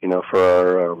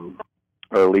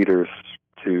our leaders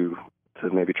to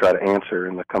maybe try to answer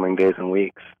in the coming days and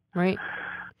weeks. Right.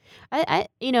 I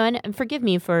and forgive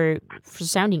me for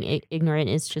sounding ignorant.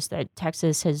 It's just that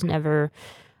Texas has never,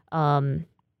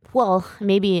 well,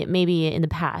 maybe in the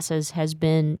past has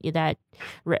been that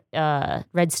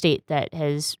red state that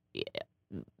has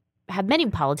had many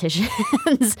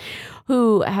politicians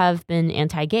who have been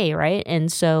anti-gay, right?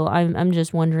 And so I'm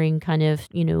just wondering, kind of,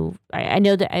 I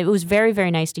know that it was very,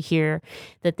 very nice to hear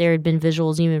that there had been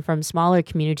visuals even from smaller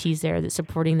communities there that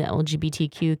supporting the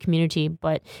LGBTQ community.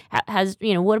 But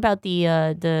what about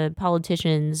the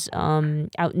politicians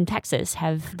out in Texas?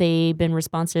 Have they been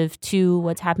responsive to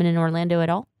what's happened in Orlando at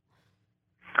all?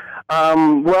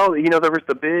 Well, there was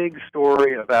the big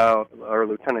story about our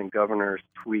lieutenant governor's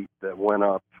tweet that went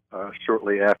up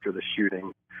shortly after the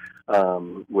shooting,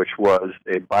 which was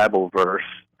a Bible verse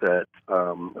that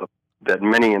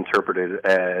many interpreted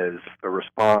as a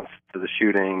response to the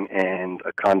shooting and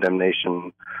a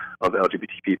condemnation of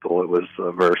LGBT people. It was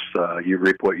a verse, "You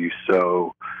reap what you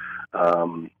sow." I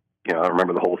don't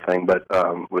remember the whole thing, but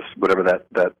was whatever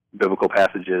that biblical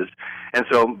passage is, and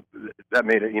so that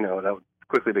made it. That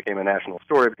quickly became a national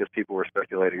story because people were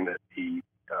speculating that he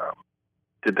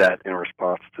did that in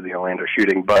response to the Orlando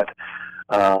shooting. But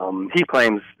he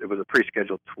claims it was a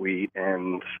pre-scheduled tweet,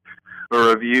 and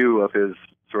a review of his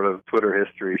sort of Twitter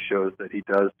history shows that he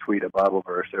does tweet a Bible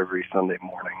verse every Sunday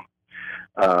morning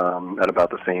at about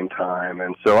the same time.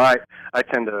 And so I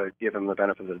tend to give him the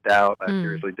benefit of the doubt. I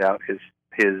seriously doubt his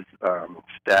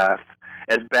staff,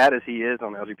 as bad as he is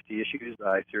on LGBT issues,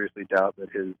 I seriously doubt that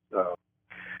his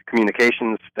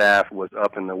communications staff was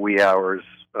up in the wee hours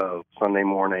of Sunday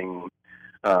morning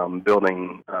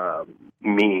building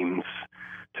memes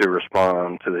to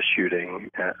respond to the shooting.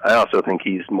 I also think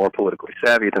he's more politically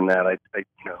savvy than that. I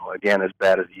again, as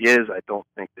bad as he is, I don't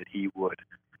think that he would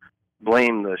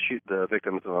blame the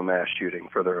victims of a mass shooting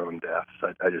for their own deaths.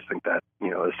 I just think that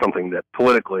is something that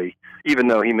politically, even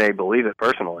though he may believe it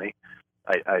personally,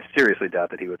 I seriously doubt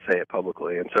that he would say it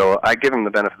publicly. And so I give him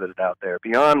the benefit of the doubt there.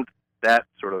 Beyond that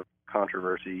sort of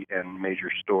controversy and major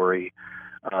story,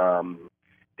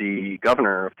 the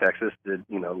governor of Texas did,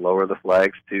 lower the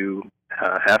flags to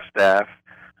half staff,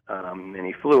 and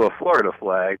he flew a Florida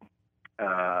flag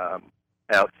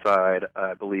outside,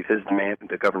 I believe,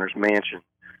 the governor's mansion.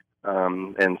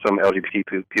 And some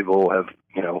LGBT people have,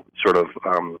 sort of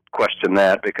questioned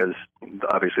that, because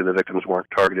obviously the victims weren't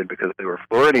targeted because they were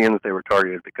Floridians; they were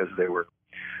targeted because they were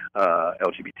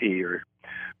LGBT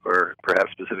or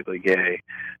perhaps specifically gay.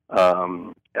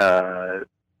 Beyond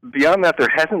that, there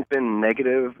hasn't been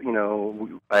negative.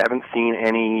 I haven't seen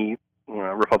any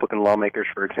Republican lawmakers,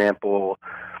 for example,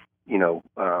 say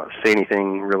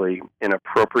anything really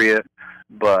inappropriate.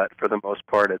 But for the most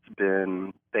part,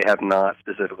 they have not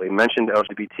specifically mentioned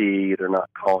LGBT. They're not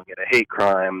calling it a hate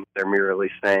crime. They're merely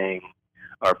saying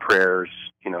our prayers,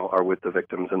 are with the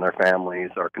victims and their families,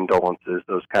 our condolences,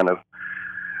 those kind of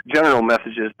general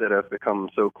messages that have become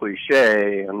so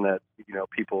cliche and that,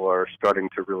 people are starting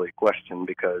to really question,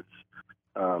 because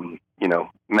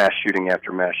mass shooting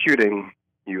after mass shooting,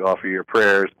 you offer your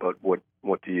prayers, but what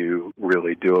do you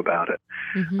really do about it?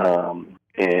 Mm-hmm. On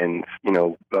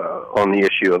the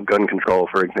issue of gun control,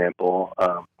 for example,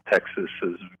 Texas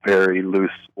is very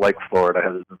loose, like Florida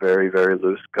has very, very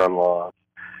loose gun laws.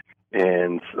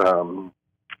 And a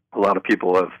lot of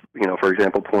people have, for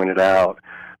example, pointed out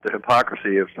the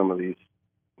hypocrisy of some of these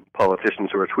politicians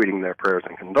who are tweeting their prayers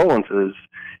and condolences,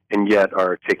 and yet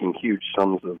are taking huge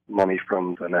sums of money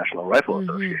from the National Rifle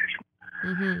Association.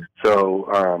 Mm-hmm. So,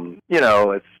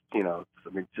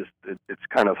 it's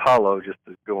kind of hollow just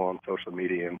to go on social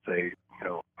media and say,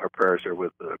 our prayers are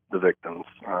with the victims.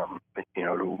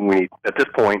 We, at this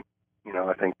point,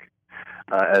 I think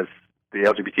as the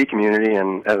LGBT community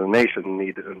and as a nation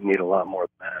need a lot more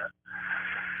than that.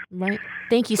 Right.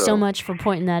 Thank you so much for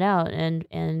pointing that out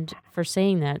and for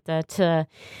saying that.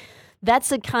 That's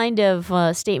the kind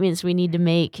of statements we need to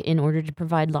make in order to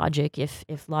provide logic if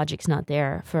logic's not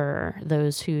there for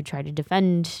those who try to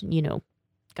defend,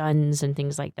 guns and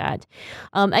things like that.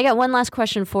 I got one last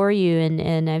question for you,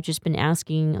 and I've just been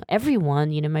asking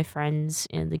everyone, my friends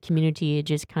in the community,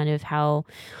 just kind of how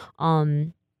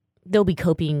they'll be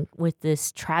coping with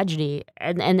this tragedy.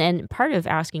 And part of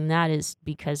asking that is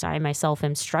because I myself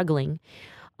am struggling.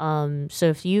 So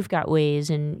if you've got ways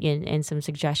and some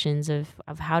suggestions of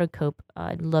how to cope,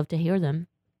 I'd love to hear them.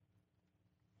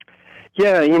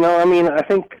 Yeah, I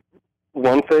think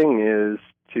one thing is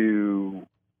to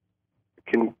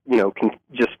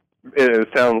it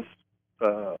sounds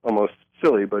almost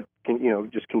silly, but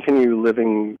just continue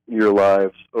living your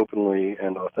lives openly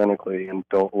and authentically, and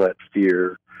don't let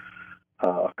fear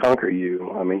conquer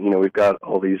you. We've got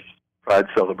all these Pride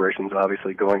celebrations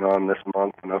obviously going on this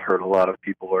month, and I've heard a lot of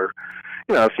people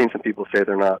I've seen some people say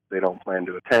they don't plan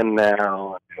to attend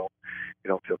now, and they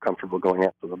don't feel comfortable going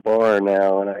out to the bar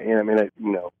now, and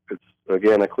it's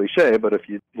again a cliche, but if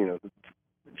you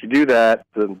do that,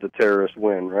 the terrorists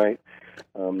win, right?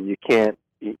 You can't,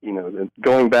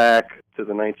 going back to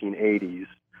the 1980s,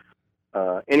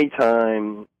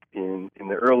 anytime in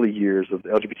the early years of the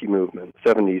LGBT movement,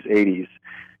 70s, 80s,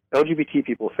 LGBT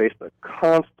people faced a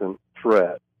constant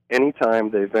threat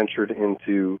anytime they ventured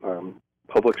into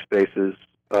public spaces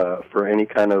for any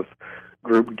kind of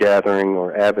group gathering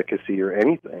or advocacy or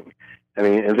anything.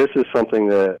 And this is something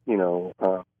that,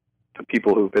 the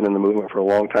people who've been in the movement for a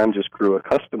long time just grew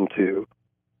accustomed to.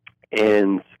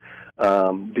 And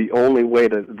the only way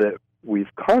that we've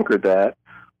conquered that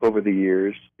over the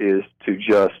years is to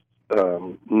just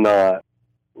not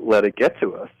let it get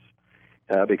to us.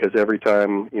 Because every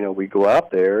time, we go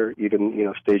out there,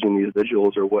 even, staging these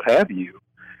vigils or what have you,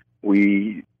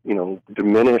 we,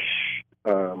 diminish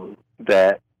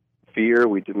that fear,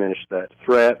 we diminish that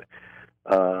threat.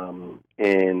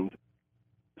 And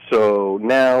so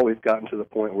now we've gotten to the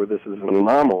point where this is an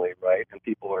anomaly, right? And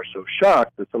people are so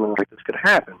shocked that something like this could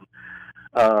happen.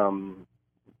 And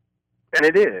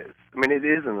it is. It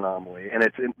is an anomaly. And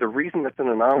the reason it's an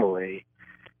anomaly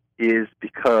is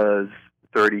because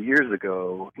 30 years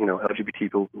ago, LGBT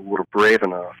people were brave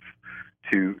enough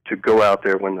to go out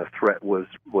there when the threat was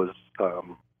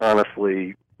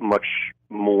honestly much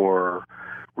more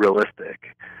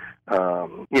realistic.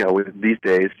 These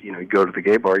days, you go to the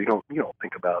gay bar, you don't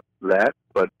think about that,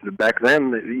 but back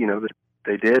then,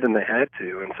 they did and they had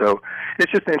to, and so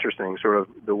it's just interesting, sort of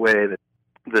the way that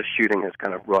this shooting has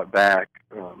kind of brought back,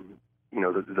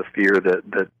 the fear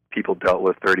that people dealt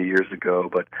with 30 years ago,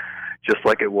 but just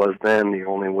like it was then, the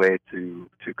only way to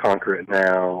conquer it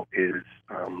now is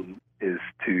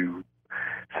to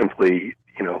simply,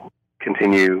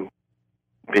 continue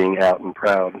being out and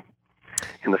proud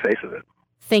in the face of it.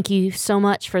 Thank you so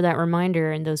much for that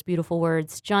reminder and those beautiful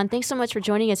words. John, thanks so much for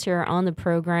joining us here on the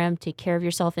program. Take care of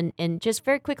yourself. And just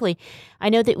very quickly, I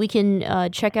know that we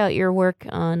can check out your work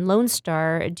on Lone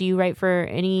Star. Do you write for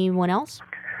anyone else?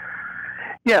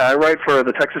 Yeah, I write for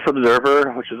the Texas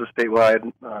Observer, which is a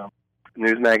statewide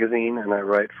news magazine, and I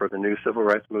write for the New Civil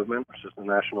Rights Movement, which is the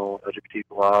national LGBT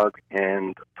blog,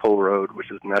 and Toll Road, which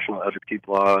is the national LGBT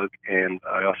blog, and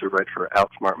I also write for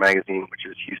Outsmart Magazine, which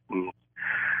is Houston's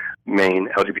main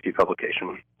LGBT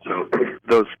publication. So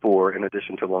those four, in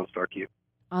addition to Lone Star Q.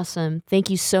 Awesome. Thank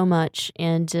you so much,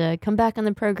 and come back on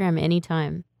the program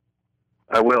anytime.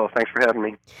 I will. Thanks for having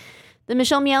me. The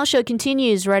Michelle Meow Show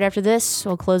continues right after this.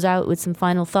 We'll close out with some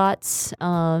final thoughts.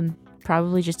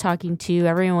 Probably just talking to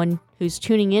everyone who's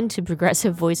tuning in to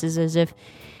Progressive Voices as if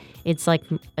it's like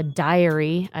a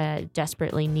diary. I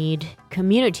desperately need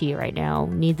community right now,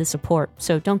 need the support.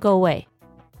 So don't go away.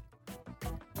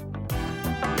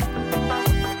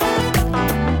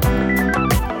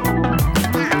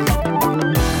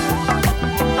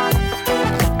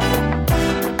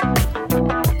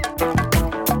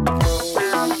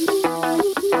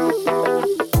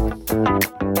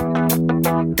 You're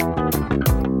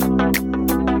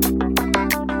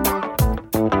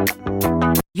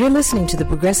listening to the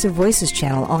Progressive Voices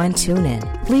channel on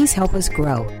TuneIn. Please help us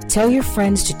grow. Tell your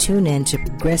friends to tune in to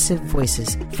Progressive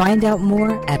Voices. Find out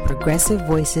more at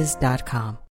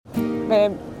progressivevoices.com.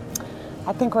 Babe,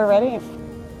 I think we're ready.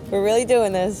 We're really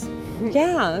doing this.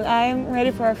 Yeah, I'm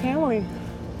ready for our family.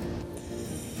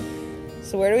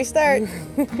 So where do we start?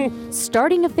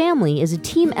 Starting a family is a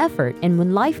team effort, and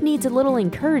when life needs a little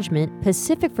encouragement,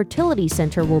 Pacific Fertility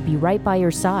Center will be right by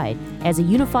your side. As a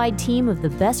unified team of the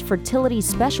best fertility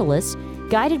specialists,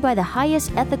 guided by the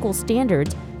highest ethical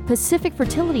standards, Pacific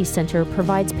Fertility Center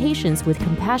provides patients with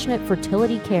compassionate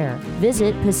fertility care.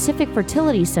 Visit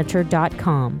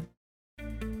pacificfertilitycenter.com.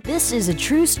 This is a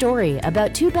true story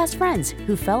about two best friends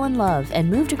who fell in love and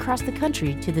moved across the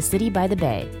country to the city by the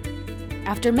bay.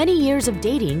 After many years of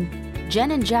dating, Jen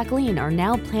and Jacqueline are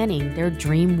now planning their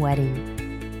dream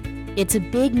wedding. It's a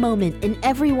big moment in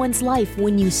everyone's life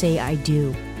when you say I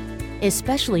do,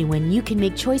 especially when you can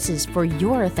make choices for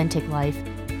your authentic life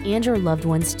and your loved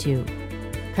ones too.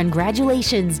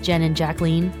 Congratulations, Jen and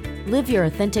Jacqueline. Live your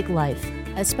authentic life.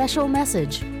 A special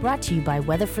message brought to you by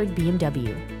Weatherford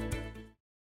BMW.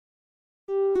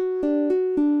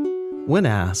 When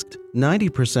asked,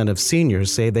 90% of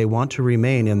seniors say they want to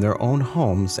remain in their own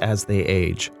homes as they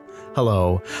age.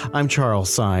 Hello, I'm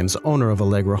Charles Symes, owner of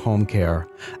Allegra Home Care.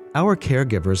 Our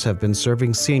caregivers have been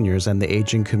serving seniors and the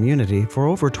aging community for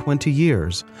over 20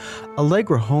 years.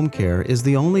 Allegra Home Care is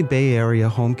the only Bay Area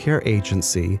home care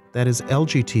agency that is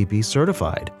LGTB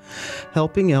certified.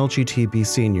 Helping LGTB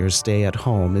seniors stay at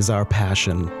home is our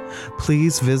passion.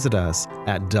 Please visit us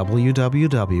at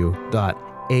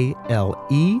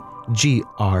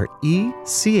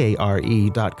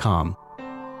www.alegrecare.com.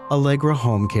 Allegra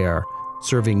Home Care,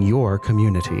 serving your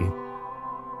community.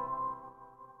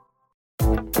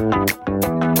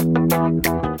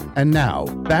 And now,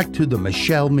 back to the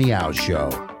Michelle Meow Show.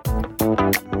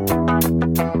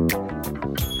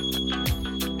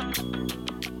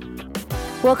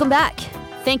 Welcome back.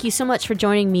 Thank you so much for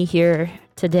joining me here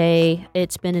today.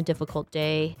 It's been a difficult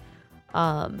day.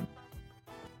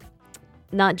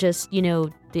 Not just,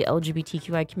 the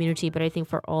LGBTQI community, but I think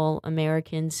for all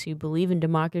Americans who believe in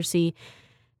democracy,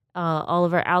 all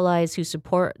of our allies who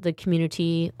support the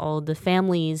community, all the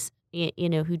families,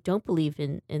 who don't believe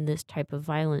in this type of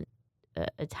violent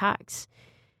attacks.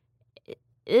 It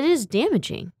is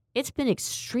damaging. It's been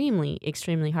extremely,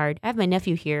 extremely hard. I have my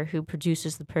nephew here who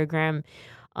produces the program.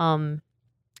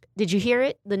 Did you hear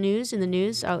it? The news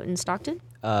out in Stockton?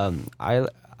 I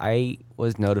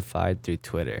was notified through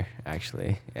Twitter,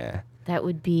 actually. Yeah. That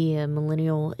would be a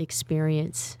millennial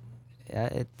experience. Yeah,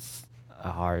 it's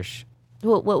harsh.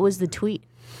 What was the tweet?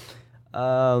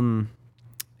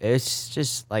 It's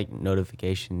just like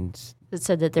notifications. It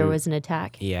said that there was an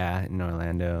attack. Yeah, in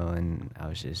Orlando, and I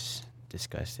was just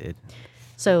disgusted.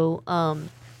 So,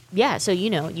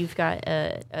 you've got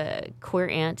a queer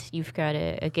aunt, you've got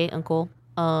a gay uncle.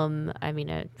 Who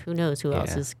knows who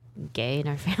else is gay in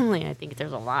our family? I think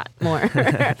there's a lot more.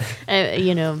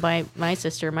 My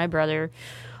sister, my brother.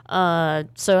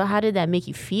 So how did that make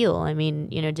you feel? I mean,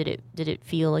 did it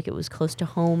feel like it was close to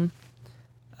home?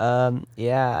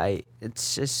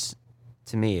 It's just,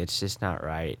 to me, it's just not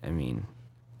right. I mean,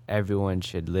 everyone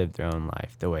should live their own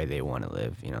life the way they want to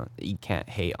live. You can't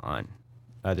hate on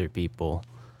other people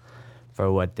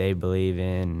for what they believe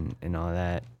in and all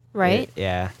that. Right?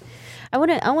 Yeah. I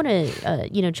want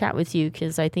to chat with you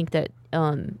because I think that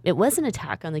it was an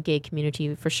attack on the gay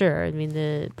community for sure. I mean,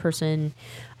 the person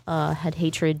had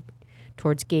hatred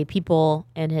towards gay people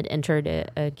and had entered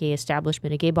a gay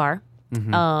establishment, a gay bar.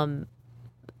 Mm-hmm.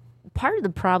 Part of the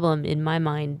problem in my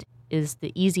mind is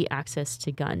the easy access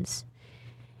to guns.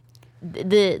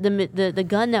 The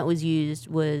gun that was used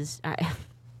was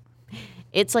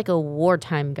it's like a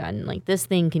wartime gun. Like this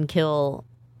thing can kill.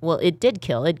 Well, it did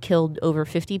kill. It killed over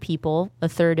 50 people, a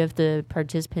third of the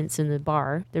participants in the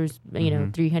bar. There was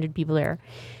 300 people there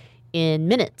in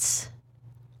minutes.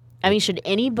 I mean, should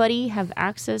anybody have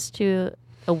access to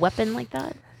a weapon like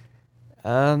that?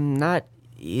 Not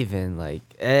even. Like,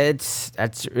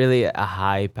 that's really a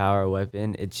high power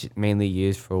weapon. It's mainly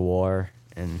used for war,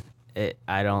 and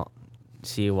I don't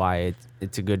see why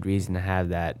it's a good reason to have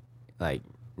that, like,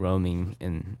 roaming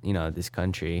in this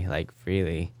country, like,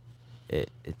 freely.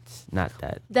 It's not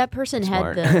that person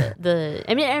smart. had the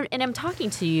I mean, and I'm talking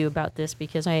to you about this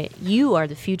because you are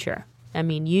the future. I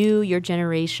mean, your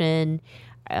generation,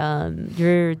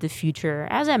 you're the future,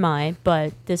 as am I.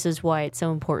 But this is why it's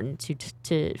so important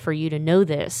for you to know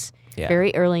this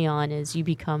very early on as you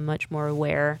become much more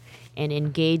aware and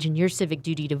engage in your civic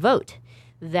duty to vote.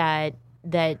 That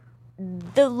that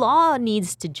the law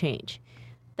needs to change.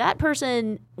 That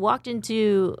person walked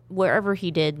into wherever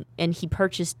he did and he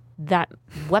purchased that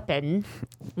weapon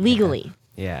legally.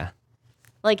 Yeah.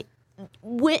 Like,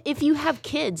 if you have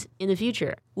kids in the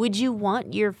future, would you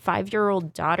want your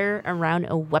 5-year-old daughter around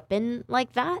a weapon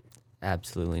like that?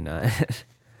 Absolutely not.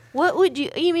 What would you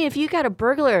mean if you got a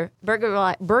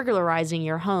burglarizing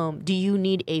your home? Do you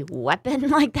need a weapon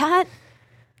like that?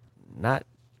 Not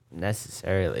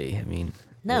necessarily. I mean,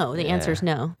 no. The answer is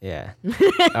no. Yeah.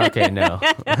 Okay, no.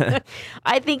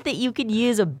 I think that you could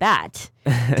use a bat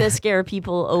to scare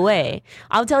people away.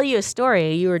 I'll tell you a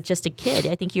story. You were just a kid.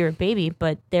 I think you were a baby,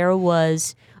 but there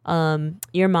was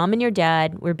your mom and your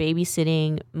dad were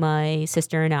babysitting my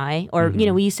sister and I, or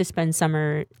we used to spend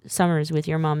summers with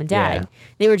your mom and dad. Yeah.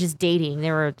 They were just dating.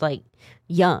 They were like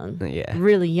young,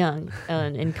 really young,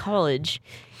 in college.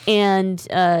 And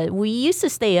we used to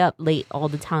stay up late all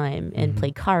the time and play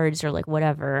cards or like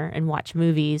whatever and watch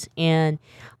movies. And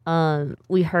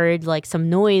we heard like some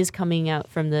noise coming out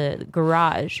from the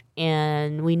garage.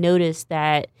 And we noticed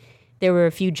that there were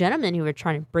a few gentlemen who were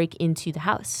trying to break into the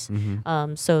house.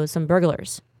 So some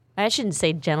burglars. I shouldn't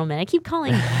say gentlemen. I keep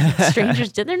calling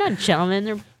strangers. They're not gentlemen.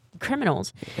 They're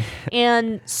criminals.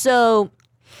 And so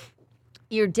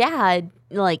your dad,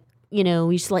 like,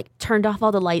 we just like turned off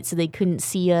all the lights so they couldn't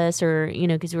see us, or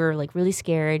because we were like really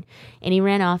scared. And he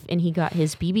ran off and he got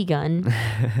his BB gun,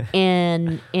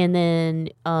 and then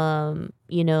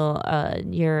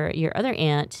your other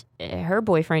aunt, her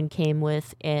boyfriend came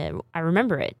with. I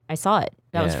remember it. I saw it.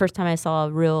 That was the first time I saw a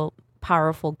real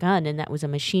powerful gun, and that was a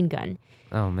machine gun.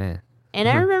 Oh man! And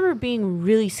I remember being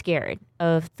really scared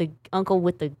of the uncle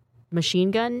with the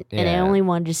machine gun, and I only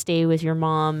wanted to stay with your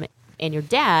mom and your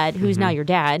dad, who's now your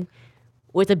dad,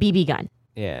 with a BB gun.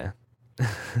 Yeah.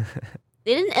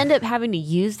 They didn't end up having to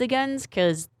use the guns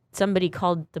because somebody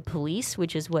called the police,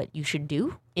 which is what you should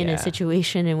do in a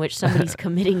situation in which somebody's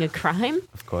committing a crime.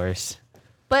 Of course.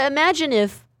 But imagine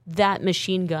if that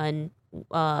machine gun,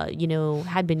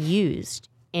 had been used,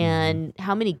 and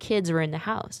how many kids were in the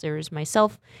house. There was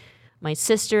myself, my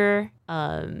sister,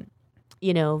 there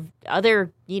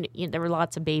were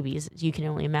lots of babies, as you can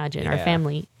only imagine, our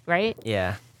family, right?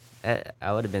 Yeah.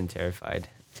 I would have been terrified.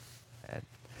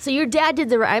 So your dad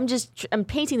did I'm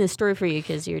painting this story for you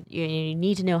because you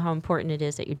need to know how important it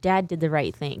is that your dad did the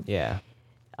right thing. Yeah.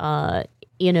 A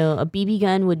BB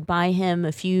gun would buy him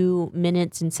a few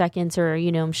minutes and seconds, or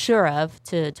I'm sure of,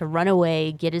 to run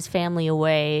away, get his family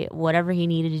away, whatever he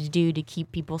needed to do to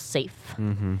keep people safe.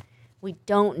 We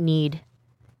don't need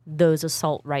those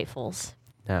assault rifles.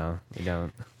 No, we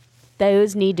don't.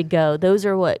 Those need to go. Those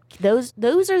are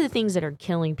the things that are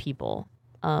killing people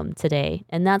today.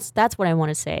 And that's what I want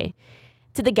to say.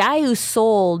 To the guy who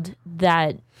sold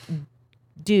that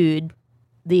dude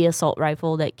the assault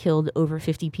rifle that killed over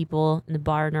 50 people in the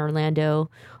bar in Orlando,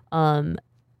 I'm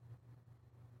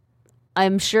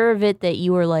sure of it that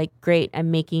you were like, great,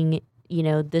 I'm making,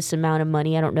 this amount of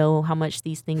money. I don't know how much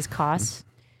these things cost.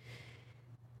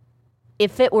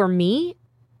 If it were me,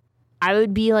 I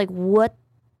would be like, what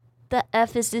the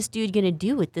F is this dude going to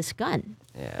do with this gun?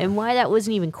 Yeah. And why that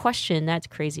wasn't even questioned, that's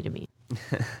crazy to me.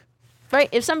 Right?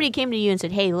 If somebody came to you and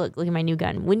said, hey, look at my new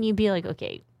gun, wouldn't you be like,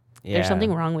 okay, there's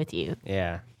something wrong with you?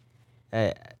 Yeah.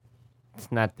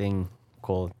 It's nothing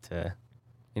cool to,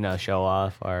 show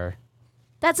off or...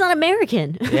 That's not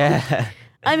American. Yeah.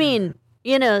 I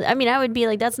would be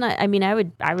like, that's not,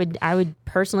 I would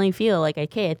personally feel like,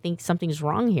 okay, I think something's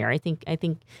wrong here. I think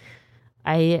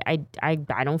I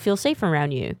don't feel safe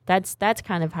around you. That's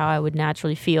kind of how I would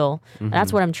naturally feel.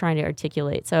 That's what I'm trying to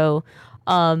articulate. So,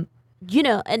 and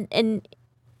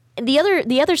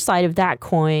the other side of that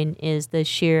coin is the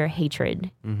sheer hatred.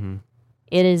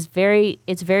 It's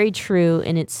very true,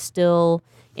 and it's still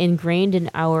ingrained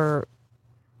in our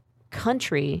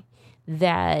country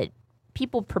that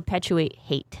people perpetuate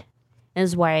hate. And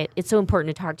this is why it's so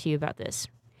important to talk to you about this,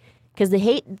 because the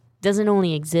hate doesn't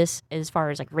only exist as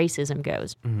far as like racism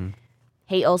goes.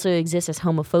 Hate also exists as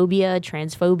homophobia,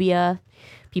 transphobia.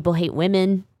 People hate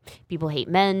women. People hate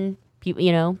men.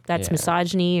 People, that's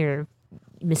misogyny or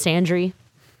misandry.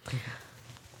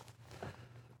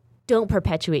 Don't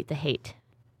perpetuate the hate.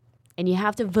 And you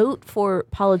have to vote for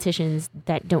politicians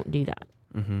that don't do that.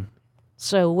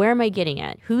 So where am I getting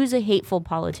at? Who's a hateful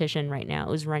politician right now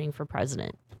who's running for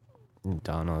president?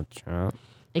 Donald Trump.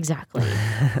 Exactly.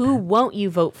 Who won't you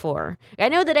vote for? I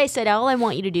know that I said all I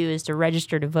want you to do is to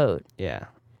register to vote. Yeah.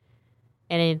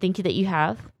 And I think that you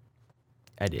have.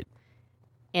 I did.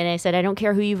 And I said, I don't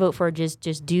care who you vote for,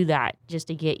 just do that, just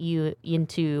to get you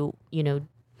into,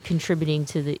 contributing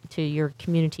to your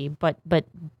community. But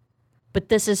But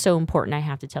this is so important. I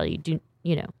have to tell you.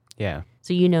 Yeah.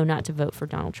 So you know not to vote for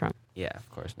Donald Trump. Yeah, of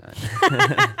course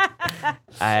not.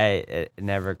 It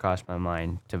never crossed my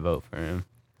mind to vote for him.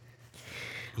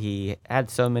 He had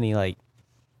so many like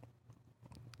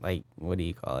what do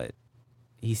you call it?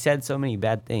 He said so many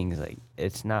bad things. Like,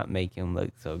 it's not making him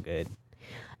look so good.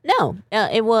 No.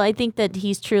 Well, I think that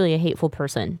he's truly a hateful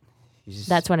person.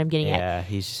 That's what I'm getting at. Yeah,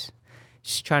 he's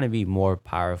just trying to be more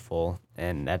powerful,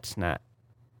 and that's not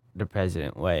the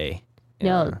president way.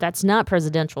 No, that's not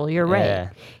presidential. You're Yeah. right.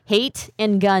 Hate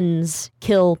and guns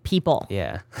kill people.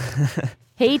 Yeah.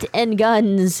 Hate and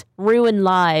guns ruin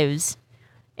lives.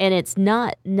 And it's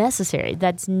not necessary.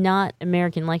 That's not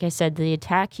American. Like I said, the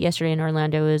attack yesterday in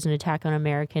Orlando is an attack on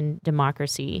American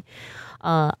democracy.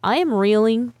 I am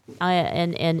reeling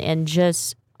and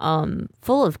just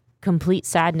full of complete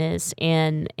sadness.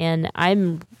 And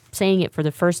I'm saying it for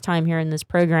the first time here in this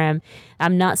program.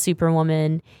 I'm not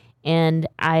Superwoman, and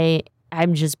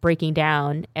I'm just breaking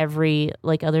down every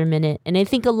other minute. And I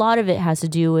think a lot of it has to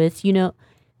do with,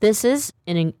 this is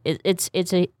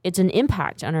it's an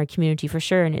impact on our community for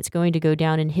sure, and it's going to go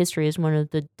down in history as one of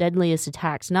the deadliest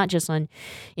attacks, not just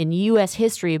in U.S.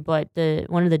 history, but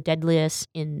one of the deadliest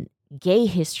in gay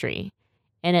history.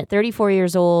 And at 34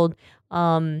 years old,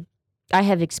 I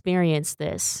have experienced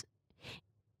this.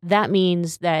 That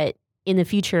means that in the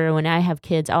future, when I have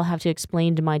kids, I'll have to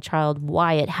explain to my child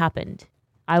why it happened.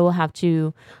 I will have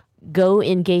to go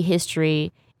in gay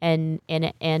history and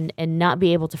not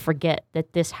be able to forget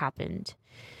that this happened.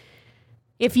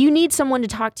 If you need someone to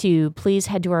talk to, please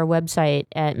head to our website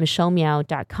at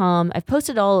michellemeow.com. I've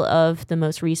posted all of the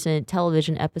most recent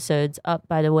television episodes up,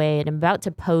 by the way, and I'm about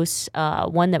to post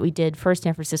one that we did for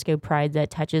San Francisco Pride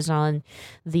that touches on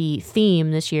the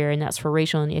theme this year, and that's for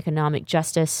racial and economic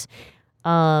justice.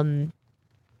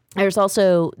 There's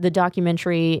also the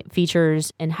documentary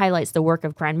features and highlights the work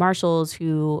of grand marshals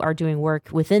who are doing work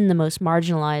within the most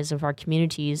marginalized of our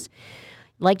communities,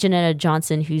 like Janetta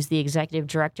Johnson, who's the executive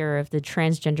director of the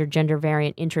Transgender Gender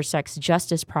Variant Intersex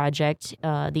Justice Project,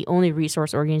 the only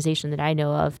resource organization that I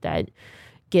know of that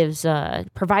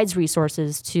provides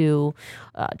resources to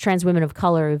trans women of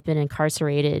color who've been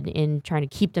incarcerated in trying to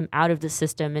keep them out of the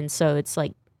system. And so it's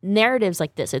like narratives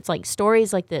like this, it's like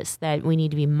stories like this that we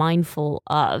need to be mindful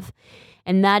of.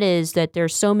 And that is that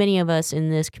there's so many of us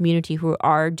in this community who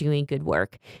are doing good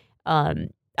work. The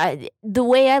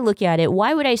way I look at it,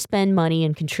 why would I spend money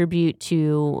and contribute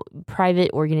to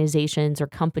private organizations or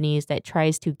companies that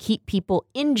tries to keep people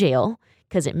in jail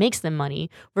because it makes them money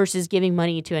versus giving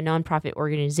money to a nonprofit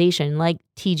organization like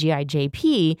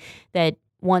TGIJP that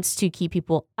wants to keep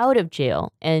people out of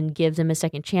jail and give them a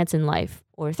second chance in life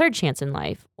or a third chance in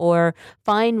life, or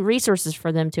find resources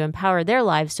for them to empower their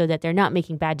lives so that they're not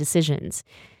making bad decisions.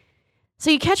 So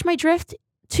you catch my drift?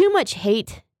 Too much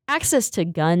hate, access to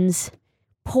guns,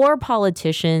 poor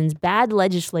politicians, bad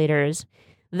legislators.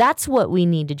 That's what we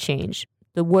need to change.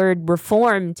 The word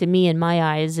reform, to me, in my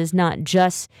eyes, is not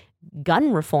just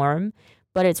gun reform,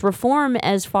 but it's reform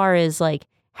as far as like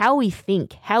how we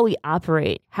think, how we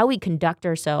operate, how we conduct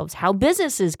ourselves, how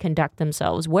businesses conduct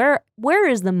themselves. Where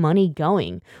is the money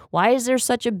going? Why is there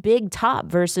such a big top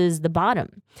versus the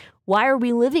bottom? Why are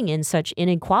we living in such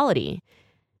inequality?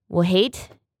 Well, hate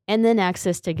and then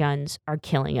access to guns are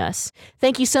killing us.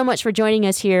 Thank you so much for joining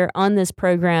us here on this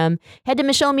program. Head to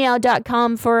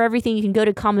michellemeow.com for everything. You can go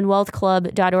to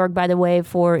commonwealthclub.org, by the way,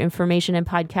 for information and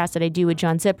podcasts that I do with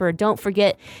John Zipper. Don't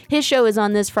forget, his show is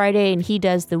on this Friday, and he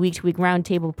does the week-to-week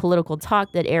roundtable political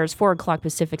talk that airs 4 o'clock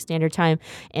Pacific Standard Time.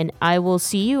 And I will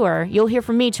see you, or you'll hear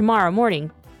from me tomorrow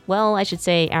morning. Well, I should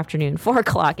say afternoon, 4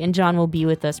 o'clock, and John will be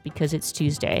with us because it's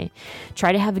Tuesday.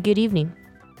 Try to have a good evening.